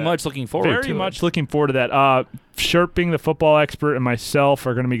forward Very to that. much looking forward to it. Very much looking forward to that. Sherping, the football expert, and myself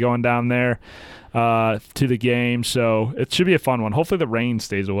are going to be going down there to the game, so it should be a fun one. Hopefully the rain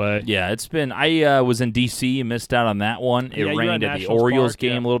stays away. Yeah, it's been. I was in D.C. and missed out on that one. It rained at the Orioles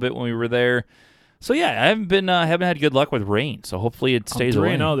game a little bit when we were there. So yeah, I haven't had good luck with rain. So hopefully it stays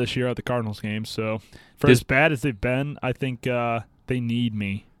away. I'm 3-0 this year at the Cardinals game. So for as bad as they've been, I think they need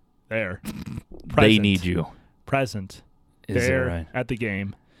me there. They need you present. Is there that right? At the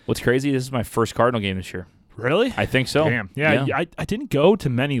game. What's crazy? This is my first Cardinal game this year. Really? I think so. Damn. Yeah. I didn't go to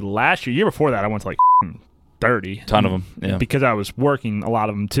many last year. Year before that, I went to 30. Ton of them. Yeah. Because I was working a lot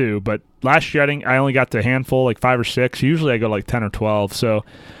of them too. But last year, I only got to a handful, 5 or 6. Usually I go 10 or 12. So,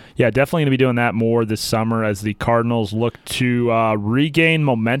 yeah, definitely going to be doing that more this summer as the Cardinals look to regain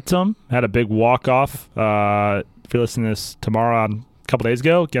momentum. Had a big walk-off. If you're listening to this tomorrow on couple days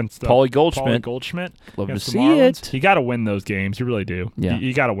ago against Paulie Goldschmidt. Love to against the see Marlins. it. You got to win those games. You really do. Yeah.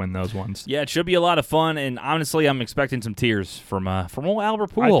 You got to win those ones. Yeah, it should be a lot of fun, and honestly, I'm expecting some tears from old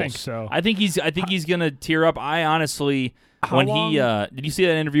Albert Pujols. I think so. I think he's gonna tear up. I honestly, when long? he did you see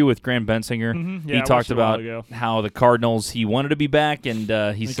that interview with Graham Bensinger? Mhm. Yeah, He I talked watched it a while about ago. how the Cardinals he wanted to be back, and he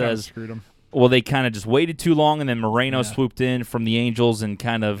They kinda says, screwed him. well, they kind of just waited too long, and then Moreno swooped in from the Angels and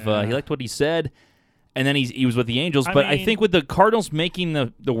kind of he liked what he said, and then he was with the Angels. But I mean- think with the Cardinals making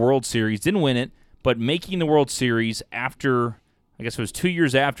the World Series, didn't win it, but making the World Series after, I guess it was 2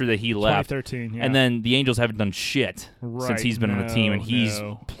 years after that he left. 2013, yeah. And then the Angels haven't done shit Right, since he's been on the team, and he's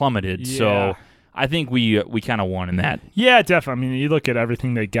no. plummeted. Yeah. So I think we kind of won in that. Yeah, definitely. I mean, you look at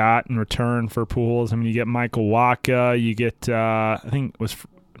everything they got in return for Pujols. I mean, you get Michael Wacha. You get, I think it was,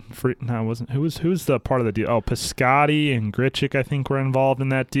 no, it wasn't. Who was the part of the deal? Oh, Piscotty and Grichuk, I think, were involved in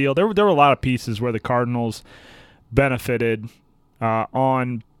that deal. There were a lot of pieces where the Cardinals benefited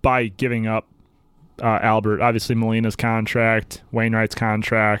by giving up Albert. Obviously, Molina's contract, Wainwright's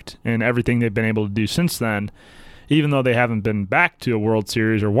contract, and everything they've been able to do since then. Even though they haven't been back to a World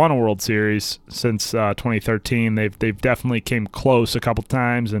Series or won a World Series since 2013, they've definitely came close a couple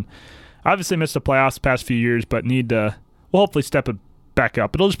times, and obviously missed the playoffs the past few years, but need to hopefully step it back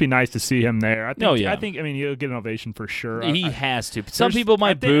up. It'll just be nice to see him there. I think I mean he'll get an ovation for sure. He has to. Some there's- people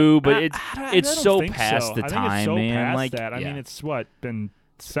might I think- boo, but I it's don't so think past so. the I think time, it's so man. past Like that. I yeah. mean, it's been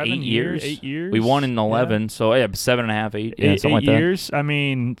 8 years. 8 years. We won in Yeah. 11, so yeah, 7.5, 8, yeah, something like 8 that. years. I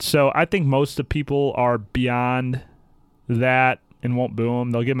mean, so I think most of the people are beyond that and won't boo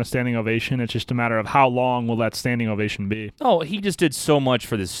him. They'll give him a standing ovation. It's just a matter of how long will that standing ovation be. Oh, he just did so much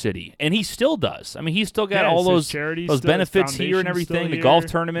for this city, and he still does. I mean, he's still got Yeah, all his those charities those still, his benefits here and foundation's still everything, the here. golf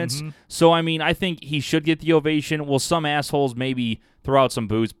tournaments. Mhm. So, I mean, I think he should get the ovation. Will some assholes maybe throw out some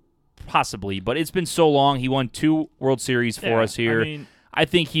boos? Possibly, but it's been so long. He won 2 World Series for Yeah, us here. I mean, I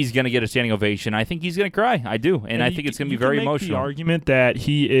think he's going to get a standing ovation. I think he's going to cry. I do, and I think it's going to be very you can make emotional. The argument that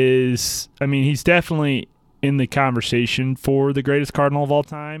he is, I mean, he's definitely in the conversation for the greatest Cardinal of all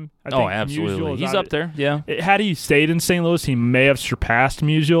time. I think Musial absolutely. is He's on up it. there, yeah. Had he stayed in St. Louis, he may have surpassed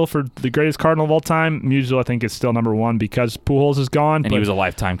Musial for the greatest Cardinal of all time. Musial, I think, is still number 1 because Pujols is gone. And but he was a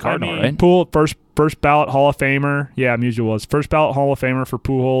lifetime Cardinal, I mean, right? First ballot Hall of Famer. Yeah, Musial was. First ballot Hall of Famer for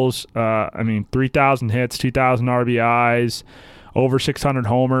Pujols. 3,000 hits, 2,000 RBIs, over 600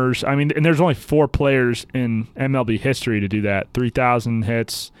 homers. I mean, and there's only 4 players in MLB history to do that. 3,000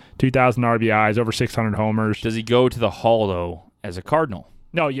 hits, 2,000 RBIs, over 600 homers. Does he go to the Hall, though, as a Cardinal?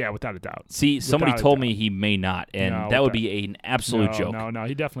 No, yeah, without a doubt. See, somebody Without a told doubt. me he may not, and No, that would without- be an absolute joke. No,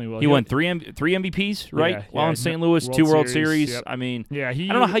 he definitely will. He won three MVPs, right? Yeah, While yeah, in St. Louis, World 2 World Series, Series. yep. I mean, Yeah, I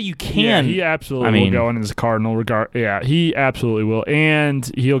don't know how you can. Yeah, he absolutely I mean- will go in as a Cardinal. Yeah, he absolutely will, and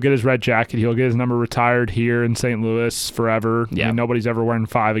he'll get his red jacket. He'll get his number retired here in St. Louis forever. Yeah. I mean, nobody's ever wearing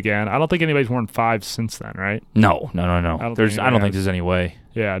 5 again. I don't think anybody's worn 5 since then, right? No. I don't I don't think think anybody there's any way.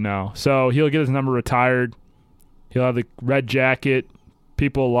 Yeah, no. So he'll get his number retired. He'll have the red jacket.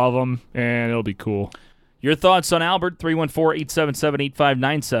 People love him, and it'll be cool. Your thoughts on Albert,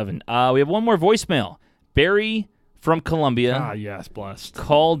 314-877-8597. We have one more voicemail. Barry from Columbia Ah, yes, blessed.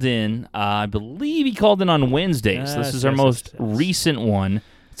 called in. I believe he called in on Wednesday, so this Yes, is our yes, most yes, yes. recent one.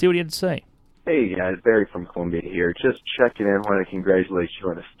 Let's see what he had to say. Hey guys, Barry from Columbia here. Just checking in. Want to congratulate you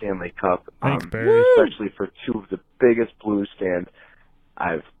on the Stanley Cup. Thanks, Barry. Especially for 2 of the biggest Blues fans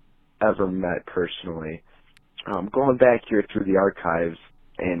I've ever met personally. Going back here through the archives,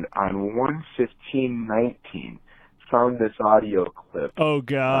 and on 1/15/19, found this audio clip Oh,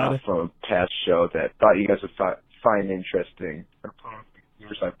 God. from a past show that thought you guys would find interesting. I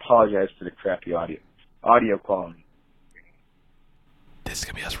apologize for the crappy audio quality. This is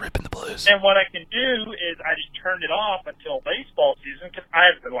going to be us ripping the Blues. And what I can do is I just turned it off until baseball season because I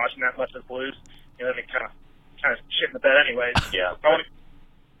haven't been watching that much of the Blues. You know, I've been kind of shit in the bed anyways. Yeah.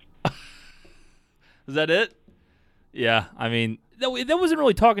 Is that it? Yeah, I mean, that wasn't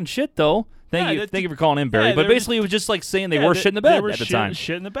really talking shit, though. Thank you for calling in, Barry. yeah, but they were basically, it was just like saying they were shit in the bed at the time.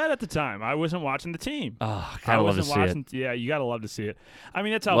 Shit in the bed at the time. I wasn't watching the team. Oh, kind of love to see it. Yeah, you gotta love to see it. I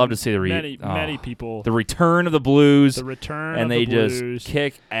mean, that's how Love to see the many people. The return of the Blues. The return and of they the Blues. just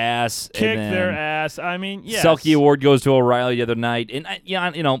kick ass. Kick and then their ass. I mean, yes. Selke Award goes to O'Reilly the other night, and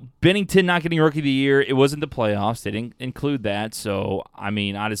Bennington not getting Rookie of the Year. It wasn't the playoffs; they didn't include that. So, I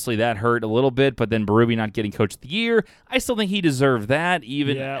mean, honestly, that hurt a little bit. But then Berube not getting Coach of the Year, I still think he deserved that,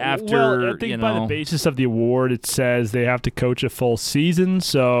 even after. Well, I think by the basis of the award, it says they have to coach a full season.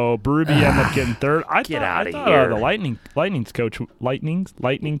 So Berube ended up getting third. I thought the Lightning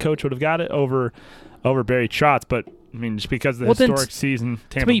coach would have got it over Barry Trotz, but I mean, just because of the Well, then historic season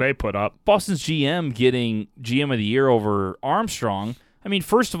Tampa me- Bay put up. Boston's GM getting GM of the year over Armstrong. I mean,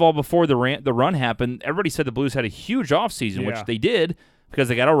 first of all, before the run happened, everybody said the Blues had a huge offseason, which they did because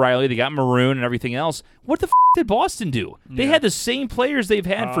they got O'Reilly, they got Maroon, and everything else. What the did Boston do? They had the same players they've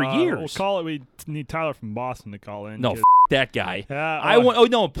had for years. We'll call it. We need Tyler from Boston to call in. No, that guy.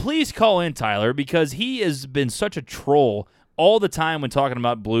 Please call in Tyler because he has been such a troll all the time when talking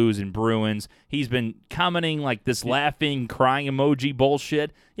about Blues and Bruins. He's been commenting like this laughing, crying emoji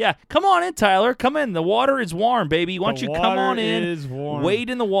bullshit. Yeah, come on in, Tyler. Come in. The water is warm, baby. Why don't you come on in? Is warm. Wade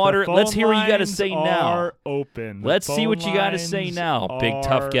in the water. Let's hear what you got to say now. Are open. Let's see what you got to say now, big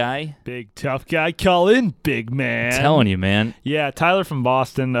tough guy. Big tough guy. Call in, big man. I'm telling you, man. Yeah, Tyler from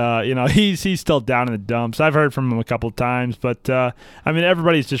Boston. He's still down in the dumps. I've heard from him a couple of times, but I mean,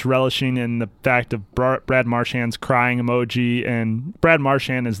 everybody's just relishing in the fact of Brad Marchand's crying emoji, and Brad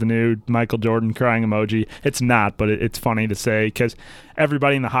Marchand is the new Michael Jordan crying emoji. It's not, but it's funny to say because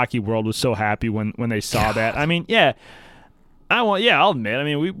everybody in the hockey world was so happy when they saw that. I mean, I'll admit. I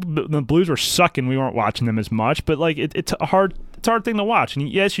mean, the Blues were sucking. We weren't watching them as much, but like it's a hard thing to watch. And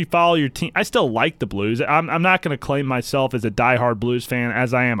yes, you follow your team. I still like the Blues. I'm not going to claim myself as a diehard Blues fan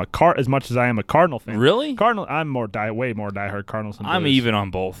as much as I am a Cardinal fan. Really? I'm way more diehard Cardinals than Blues. I'm even on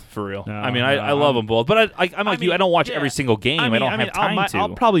both for real. No, I love them both, but I'm like you. I don't watch every single game. I don't have time to. I'll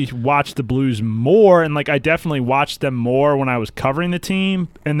probably watch the Blues more, and like I definitely watched them more when I was covering the team,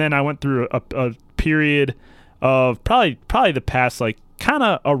 and then I went through a period of probably the past like kind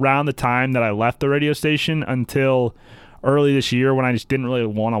of around the time that I left the radio station until early this year when I just didn't really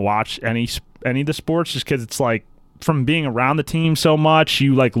want to watch any of the sports just because it's like from being around the team so much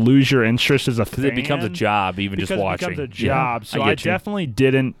you like lose your interest as a fan. It becomes a job just watching. It becomes a job. So I definitely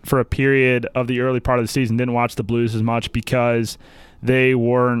didn't for a period of the early part of the season didn't watch the Blues as much because they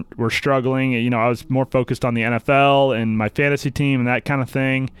were struggling. You know, I was more focused on the NFL and my fantasy team and that kind of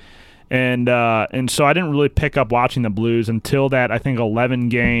thing. And so I didn't really pick up watching the Blues until that, I think,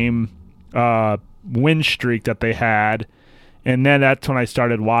 11-game win streak that they had. And then that's when I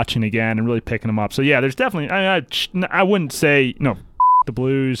started watching again and really picking them up. So, yeah, there's definitely I wouldn't say, the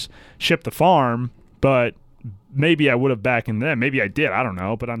Blues, ship the farm, but maybe I would have back in then. Maybe I did. I don't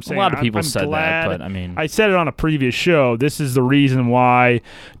know. But I'm saying a lot of people I'm said glad. that, but I mean, I said it on a previous show. This is the reason why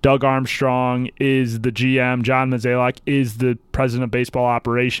Doug Armstrong is the GM, John Mozeliak is the president of baseball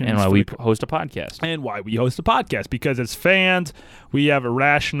operations, and why we host a podcast. Because as fans, we have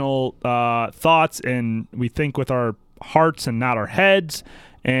irrational thoughts and we think with our hearts and not our heads.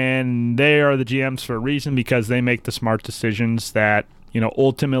 And they are the GMs for a reason because they make the smart decisions that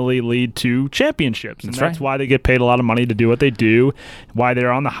ultimately lead to championships. And that's why they get paid a lot of money to do what they do, why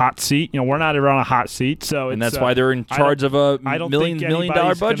they're on the hot seat. We're not ever on a hot seat. And that's why they're in charge of a million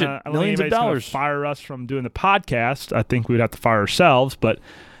dollar budget, millions of dollars. Fire us from doing the podcast. I think we'd have to fire ourselves, but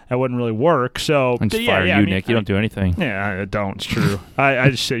that wouldn't really work. So and just fire you, Nick. You don't do anything. Yeah, I don't. It's true. I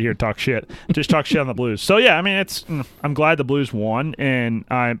just sit here and talk shit. Just talk shit on the Blues. So yeah, I mean, I'm glad the Blues won,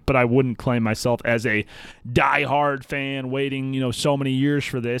 but I wouldn't claim myself as a diehard fan waiting, so many years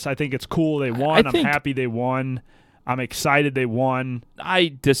for this. I think it's cool they won. I'm happy they won. I'm excited they won.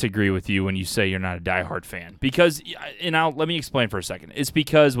 I disagree with you when you say you're not a diehard fan because, let me explain for a second. It's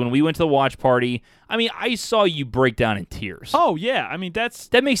because when we went to the watch party, I mean, I saw you break down in tears. Oh yeah, I mean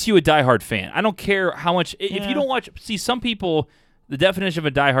that makes you a diehard fan. I don't care how much if you don't watch. See, some people, the definition of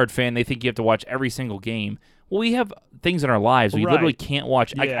a diehard fan, they think you have to watch every single game. Well, we have things in our lives we literally can't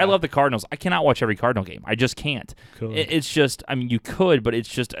watch. Yeah. I love the Cardinals. I cannot watch every Cardinal game. I just can't. Cool. It's just, I mean, you could, but it's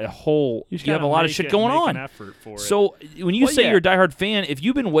just a whole. You have a lot of shit going on. An effort for so when you say you're a diehard fan, if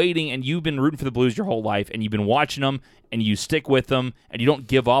you've been waiting and you've been rooting for the Blues your whole life and you've been watching them and you stick with them and you don't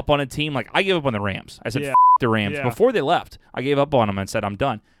give up on a team, like I gave up on the Rams. I said, F the Rams. Yeah. Before they left, I gave up on them and said, I'm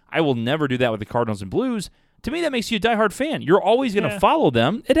done. I will never do that with the Cardinals and Blues. To me, that makes you a diehard fan. You're always going to follow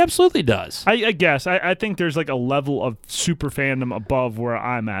them. It absolutely does. I guess. I think there's like a level of super fandom above where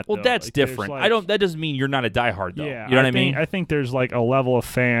I'm at. Well, that's different. That doesn't mean you're not a diehard, though. Yeah, you know what I mean? I think there's like a level of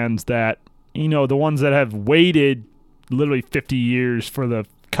fans that, the ones that have waited literally 50 years for the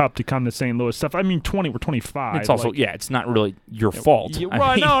Cup to come to St. Louis stuff. I mean, we're 25. It's also, it's not really your fault.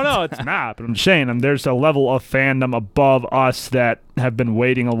 No, it's not. But I'm saying there's a level of fandom above us that have been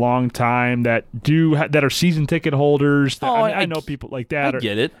waiting a long time that are season ticket holders. I know people like that. I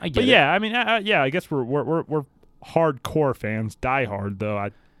get it. But yeah, I mean, I guess we're hardcore fans. Diehard though,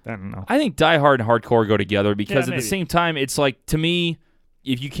 I don't know. I think diehard and hardcore go together because at the same time, it's like to me.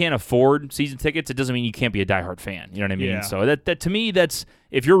 if you can't afford season tickets, it doesn't mean you can't be a diehard fan. You know what I mean? Yeah. So that to me, that's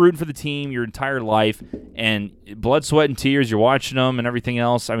if you're rooting for the team your entire life and blood, sweat, and tears, you're watching them and everything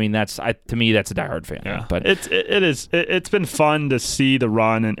else. I mean, to me, that's a diehard fan. Yeah. But It's been fun to see the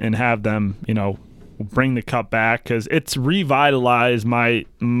run and have them, bring the cup back because it's revitalized my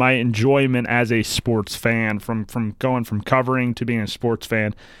enjoyment as a sports fan from going from covering to being a sports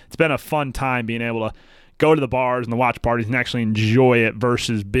fan. It's been a fun time being able to go to the bars and the watch parties and actually enjoy it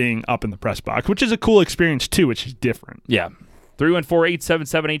versus being up in the press box, which is a cool experience too, which is different. Yeah.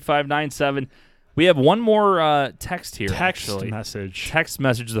 314-877-8597. We have one more text here. Text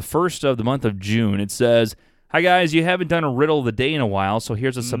message. The first of the month of June. It says, "Hi guys, you haven't done a riddle of the day in a while, so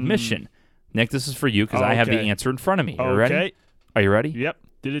here's a submission." Nick, this is for you because I have the answer in front of me. You ready? Are you ready? Yep.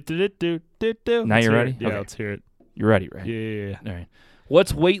 Now you're ready? Yeah, okay. Let's hear it. You're ready, right? Yeah. All right.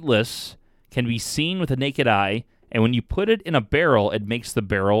 What's weightless, can be seen with the naked eye, and when you put it in a barrel, it makes the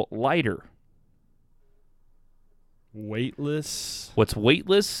barrel lighter? Weightless. What's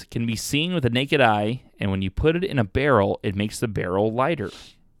weightless, can be seen with the naked eye, and when you put it in a barrel, it makes the barrel lighter.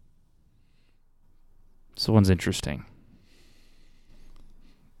 This one's interesting.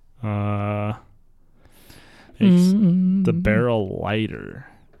 Makes the barrel lighter.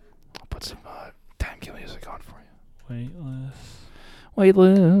 I'll put some time kill music on for you.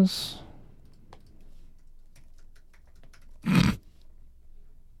 Weightless.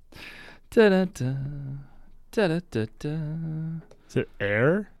 Da-da-da. Da-da-da-da. Is it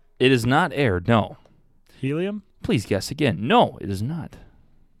air? It is not air, no. Helium? Please guess again. No, it is not.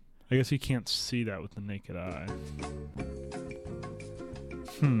 I guess you can't see that with the naked eye.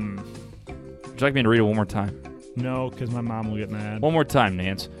 Would you like me to read it one more time? No, because my mom will get mad. One more time,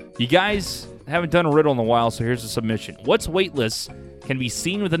 Nance. You guys haven't done a riddle in a while, so here's a submission. What's weightless, can be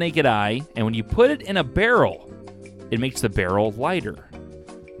seen with the naked eye, and when you put it in a barrel, it makes the barrel lighter?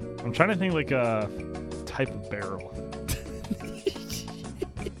 I'm trying to think like a type of barrel.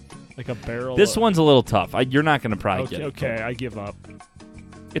 Like a barrel. This one's a little tough. You're not going to probably get it. Okay, I give up.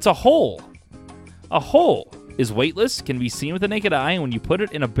 It's a hole. A hole is weightless, can be seen with the naked eye, and when you put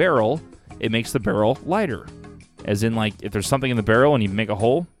it in a barrel, it makes the barrel lighter. As in, like, if there's something in the barrel and you make a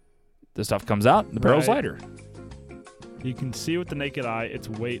hole, the stuff comes out, and the barrel's lighter. You can see with the naked eye, it's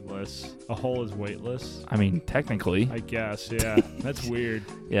weightless. A hole is weightless. I mean, technically. I guess, yeah. That's weird.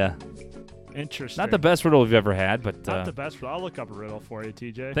 Yeah. Interesting. Not the best riddle we've ever had, but... Not the best riddle. I'll look up a riddle for you,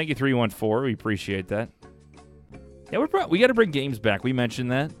 TJ. Thank you, 314. We appreciate that. Yeah, we got to bring games back. We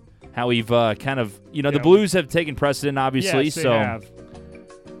mentioned that. How we've kind of... the Blues have taken precedent, obviously, yes, they so... have.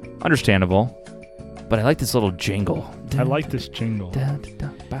 Understandable. But I like this little jingle. I like this jingle.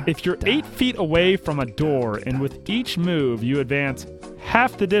 If you're 8 feet away from a door and with each move you advance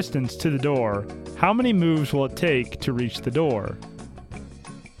half the distance to the door, how many moves will it take to reach the door?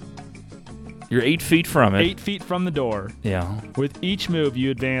 You're 8 feet from it. 8 feet from the door. Yeah. With each move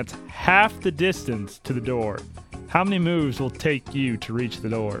you advance half the distance to the door. How many moves will it take you to reach the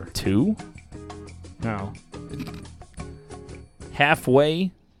door? 2? No.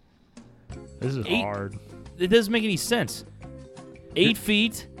 Halfway? This is hard. It doesn't make any sense. 8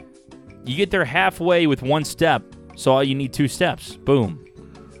 feet, you get there halfway with one step, so all you need 2 steps. Boom.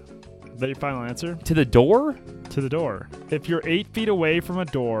 Is that your final answer? To the door? To the door. If you're 8 feet away from a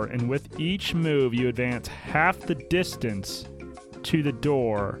door and with each move you advance half the distance to the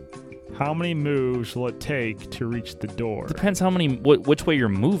door, how many moves will it take to reach the door? Depends how many, which way you're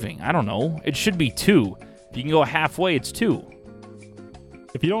moving. I don't know. It should be 2. If you can go halfway, it's 2.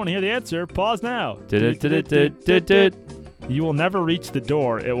 If you don't want to hear the answer, pause now. You will never reach the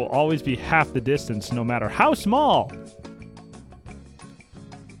door. It will always be half the distance, no matter how small.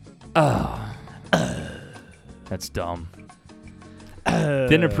 That's dumb.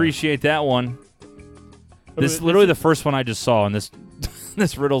 Didn't appreciate that one. This is literally the first one I just saw on this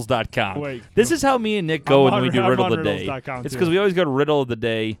riddles.com. Wait, this is how me and Nick go when we do Riddle of the Day. riddles.com It's because we always go to Riddle of the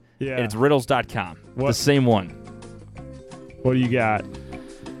Day, and it's riddles.com. The same one. What do you got?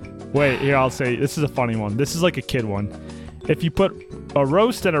 Wait, here, I'll say, this is a funny one. This is like a kid one. If you put a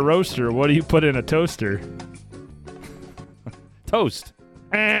roast in a roaster, what do you put in a toaster? Toast.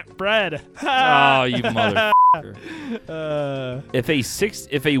 Bread. Oh, you motherfucker.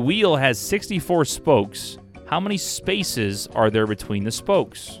 If a wheel has 64 spokes, how many spaces are there between the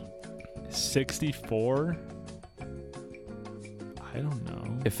spokes? 64? I don't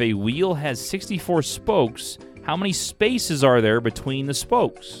know. If a wheel has 64 spokes, how many spaces are there between the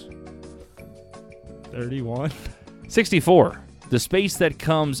spokes? 31? 64. The space that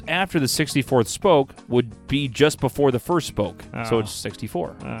comes after the 64th spoke would be just before the first spoke. So it's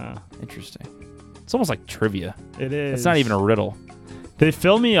 64. Interesting. It's almost like trivia. It is. It's not even a riddle. They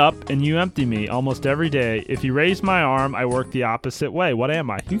fill me up and you empty me almost every day. If you raise my arm, I work the opposite way. What am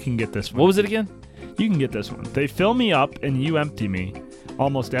I? You can get this one. What was it again? You can get this one. They fill me up and you empty me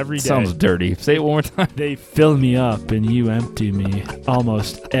almost every day. Sounds dirty. Say it one more time. They fill me up and you empty me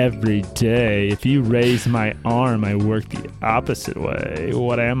almost every day. If you raise my arm, I work the opposite way.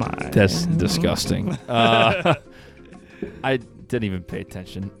 What am I? That's disgusting. I didn't even pay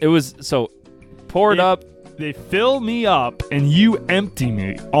attention. It was pour it up. They fill me up and you empty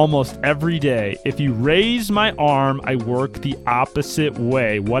me almost every day. If you raise my arm, I work the opposite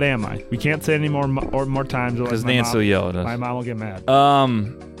way. What am I? We can't say any more times. Because Nancy will yell at us. My mom will get mad.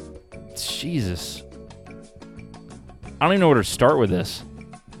 Jesus. I don't even know where to start with this.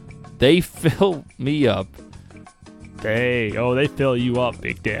 They fill me up. They fill you up,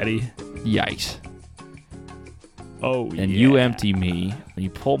 Big Daddy. Yikes. Oh, and you empty me. When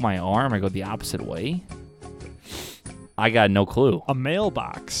you pull my arm, I go the opposite way. I got no clue. A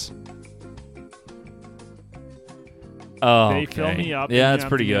mailbox. Oh, They fill me up. Yeah, and that's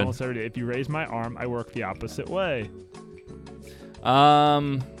pretty empty me good. almost every day. If you raise my arm, I work the opposite way. My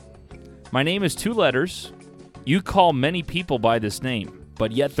name is 2 letters. You call many people by this name,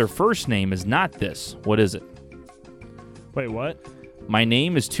 but yet their first name is not this. What is it? Wait, what? My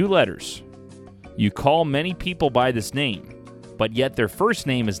name is 2 letters. You call many people by this name, but yet their first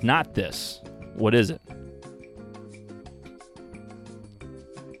name is not this. What is it?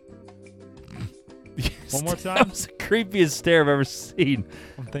 One more time? That was the creepiest stare I've ever seen.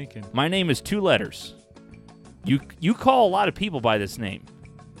 I'm thinking. My name is 2 letters. You call a lot of people by this name,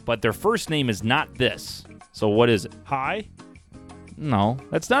 but their first name is not this. So what is it? Hi? No,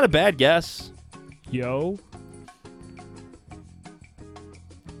 that's not a bad guess. Yo?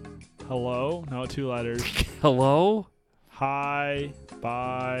 Hello? No, 2 letters. Hello? Hi.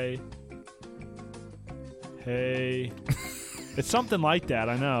 Bye. Hey. It's something like that,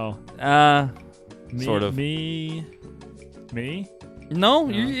 I know. Sort of. Me? No,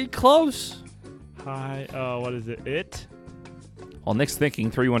 you're close. Hi. What is it? It? Well, Nick's thinking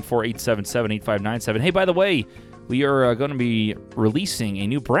 314-877-8597. Hey, by the way, we are going to be releasing a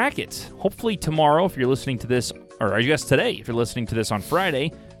new bracket. Hopefully tomorrow, if you're listening to this, or I guess today, if you're listening to this on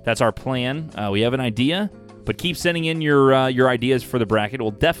Friday. That's our plan. We have an idea, but keep sending in your ideas for the bracket.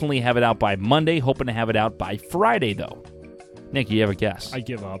 We'll definitely have it out by Monday, hoping to have it out by Friday, though. Nick, you have a guess? I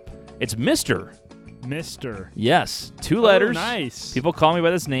give up. It's Mr. Mr. Yes, 2 letters. Nice. People call me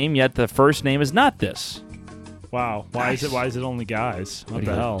by this name, yet the first name is not this. Wow. Why is it only guys? What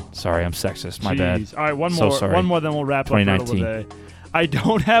the hell? Sorry, I'm sexist. My bad. All right, one So more. sorry. One more, then we'll wrap up for 2019. today. I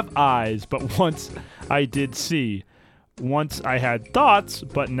don't have eyes, but once I did see. Once I had thoughts,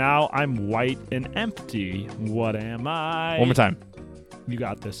 but now I'm white and empty. What am I? One more time. You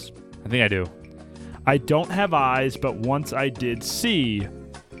got this. I think I do. I don't have eyes, but once I did see.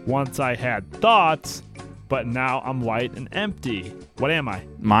 Once I had thoughts, but now I'm white and empty. What am I?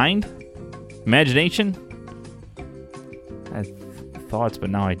 Mind? Imagination? I had thoughts, but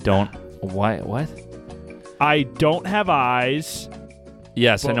now I don't. What? I don't have eyes.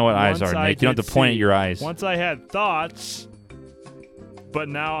 Yes, I but know what eyes once are, I Nick. You don't have did to point at see. your eyes. Once I had thoughts, but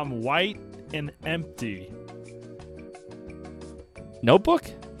now I'm white and empty. Notebook?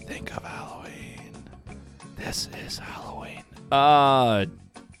 Think of Halloween. This is Halloween.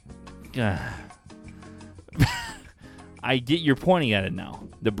 I get you're pointing at it now.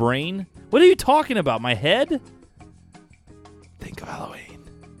 The brain? What are you talking about? My head? Think of Halloween.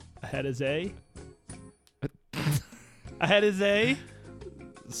 A head is A? A head is A?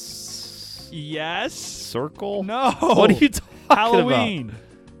 Yes? Circle? No. What are you talking Halloween.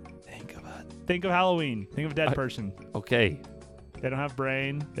 about? Think of it. Think of Halloween. Think of a dead person. Okay. They don't have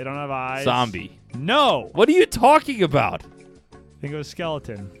brain. They don't have eyes. Zombie. No. What are you talking about? Think of a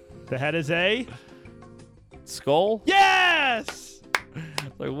skeleton. The head is A? Skull? Yes!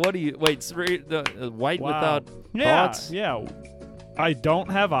 Like, what do you... Wait, white Wow. without Yeah, thoughts? yeah. I don't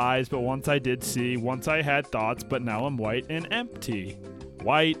have eyes, but once I did see. Once I had thoughts, but now I'm white and empty.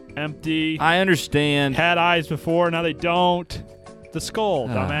 White, empty. I understand. Had eyes before, now they don't. The skull,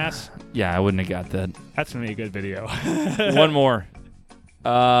 dumbass. Yeah, I wouldn't have got that. That's gonna be a good video. One more.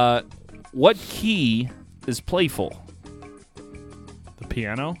 What key is playful? The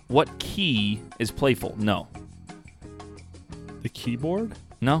piano? What key is playful? No. The keyboard?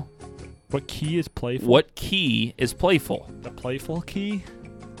 No. What key is playful? What key is playful? The playful key?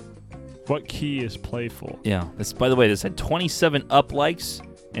 What key is playful? Yeah. This, by the way, this had 27 up likes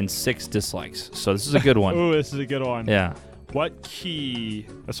and 6 dislikes. So this is a good one. Ooh, this is a good one. Yeah. What key?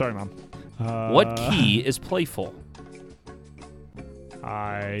 Oh, sorry, Mom. What key is playful?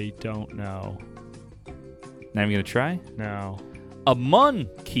 I don't know. Not even going to try? No. A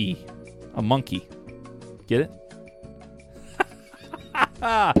monkey. A monkey. Get it?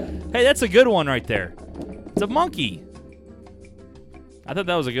 Hey, that's a good one right there. It's a monkey. I thought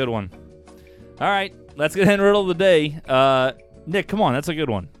that was a good one. All right, let's get in riddle of the day. Nick, come on, that's a good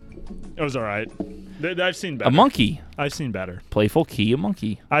one. It was all right. I've seen better. A monkey. I've seen better. Playful key, a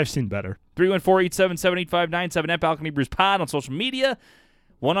monkey. I've seen better. 314-877-8597 at Balcony Brews Pod on social media.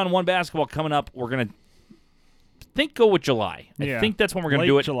 One-on-one basketball coming up. We're going to go with July. I think that's when we're going to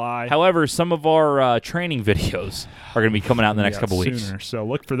do it. July. However, some of our training videos are going to be coming out in the next couple weeks. Sooner. So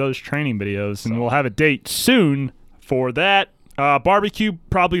look for those training videos, and we'll have a date soon for that. Barbecue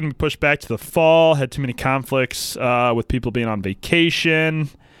probably going to be pushed back to the fall. Had too many conflicts with people being on vacation,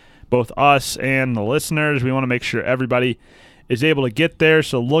 both us and the listeners. We want to make sure everybody is able to get there,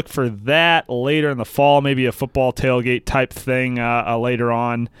 so look for that later in the fall, maybe a football tailgate type thing later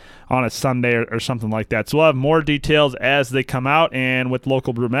on a Sunday or something like that. So we'll have more details as they come out, and with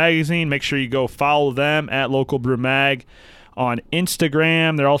Local Brew Magazine, make sure you go follow them at Local Brew Mag on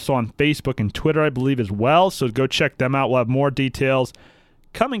Instagram. They're also on Facebook and Twitter, I believe, as well, so go check them out. We'll have more details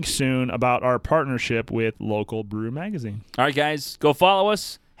coming soon about our partnership with Local Brew Magazine. All right, guys, go follow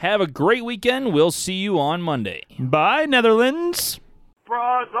us. Have a great weekend. We'll see you on Monday. Bye, Netherlands.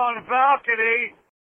 Bros on the balcony.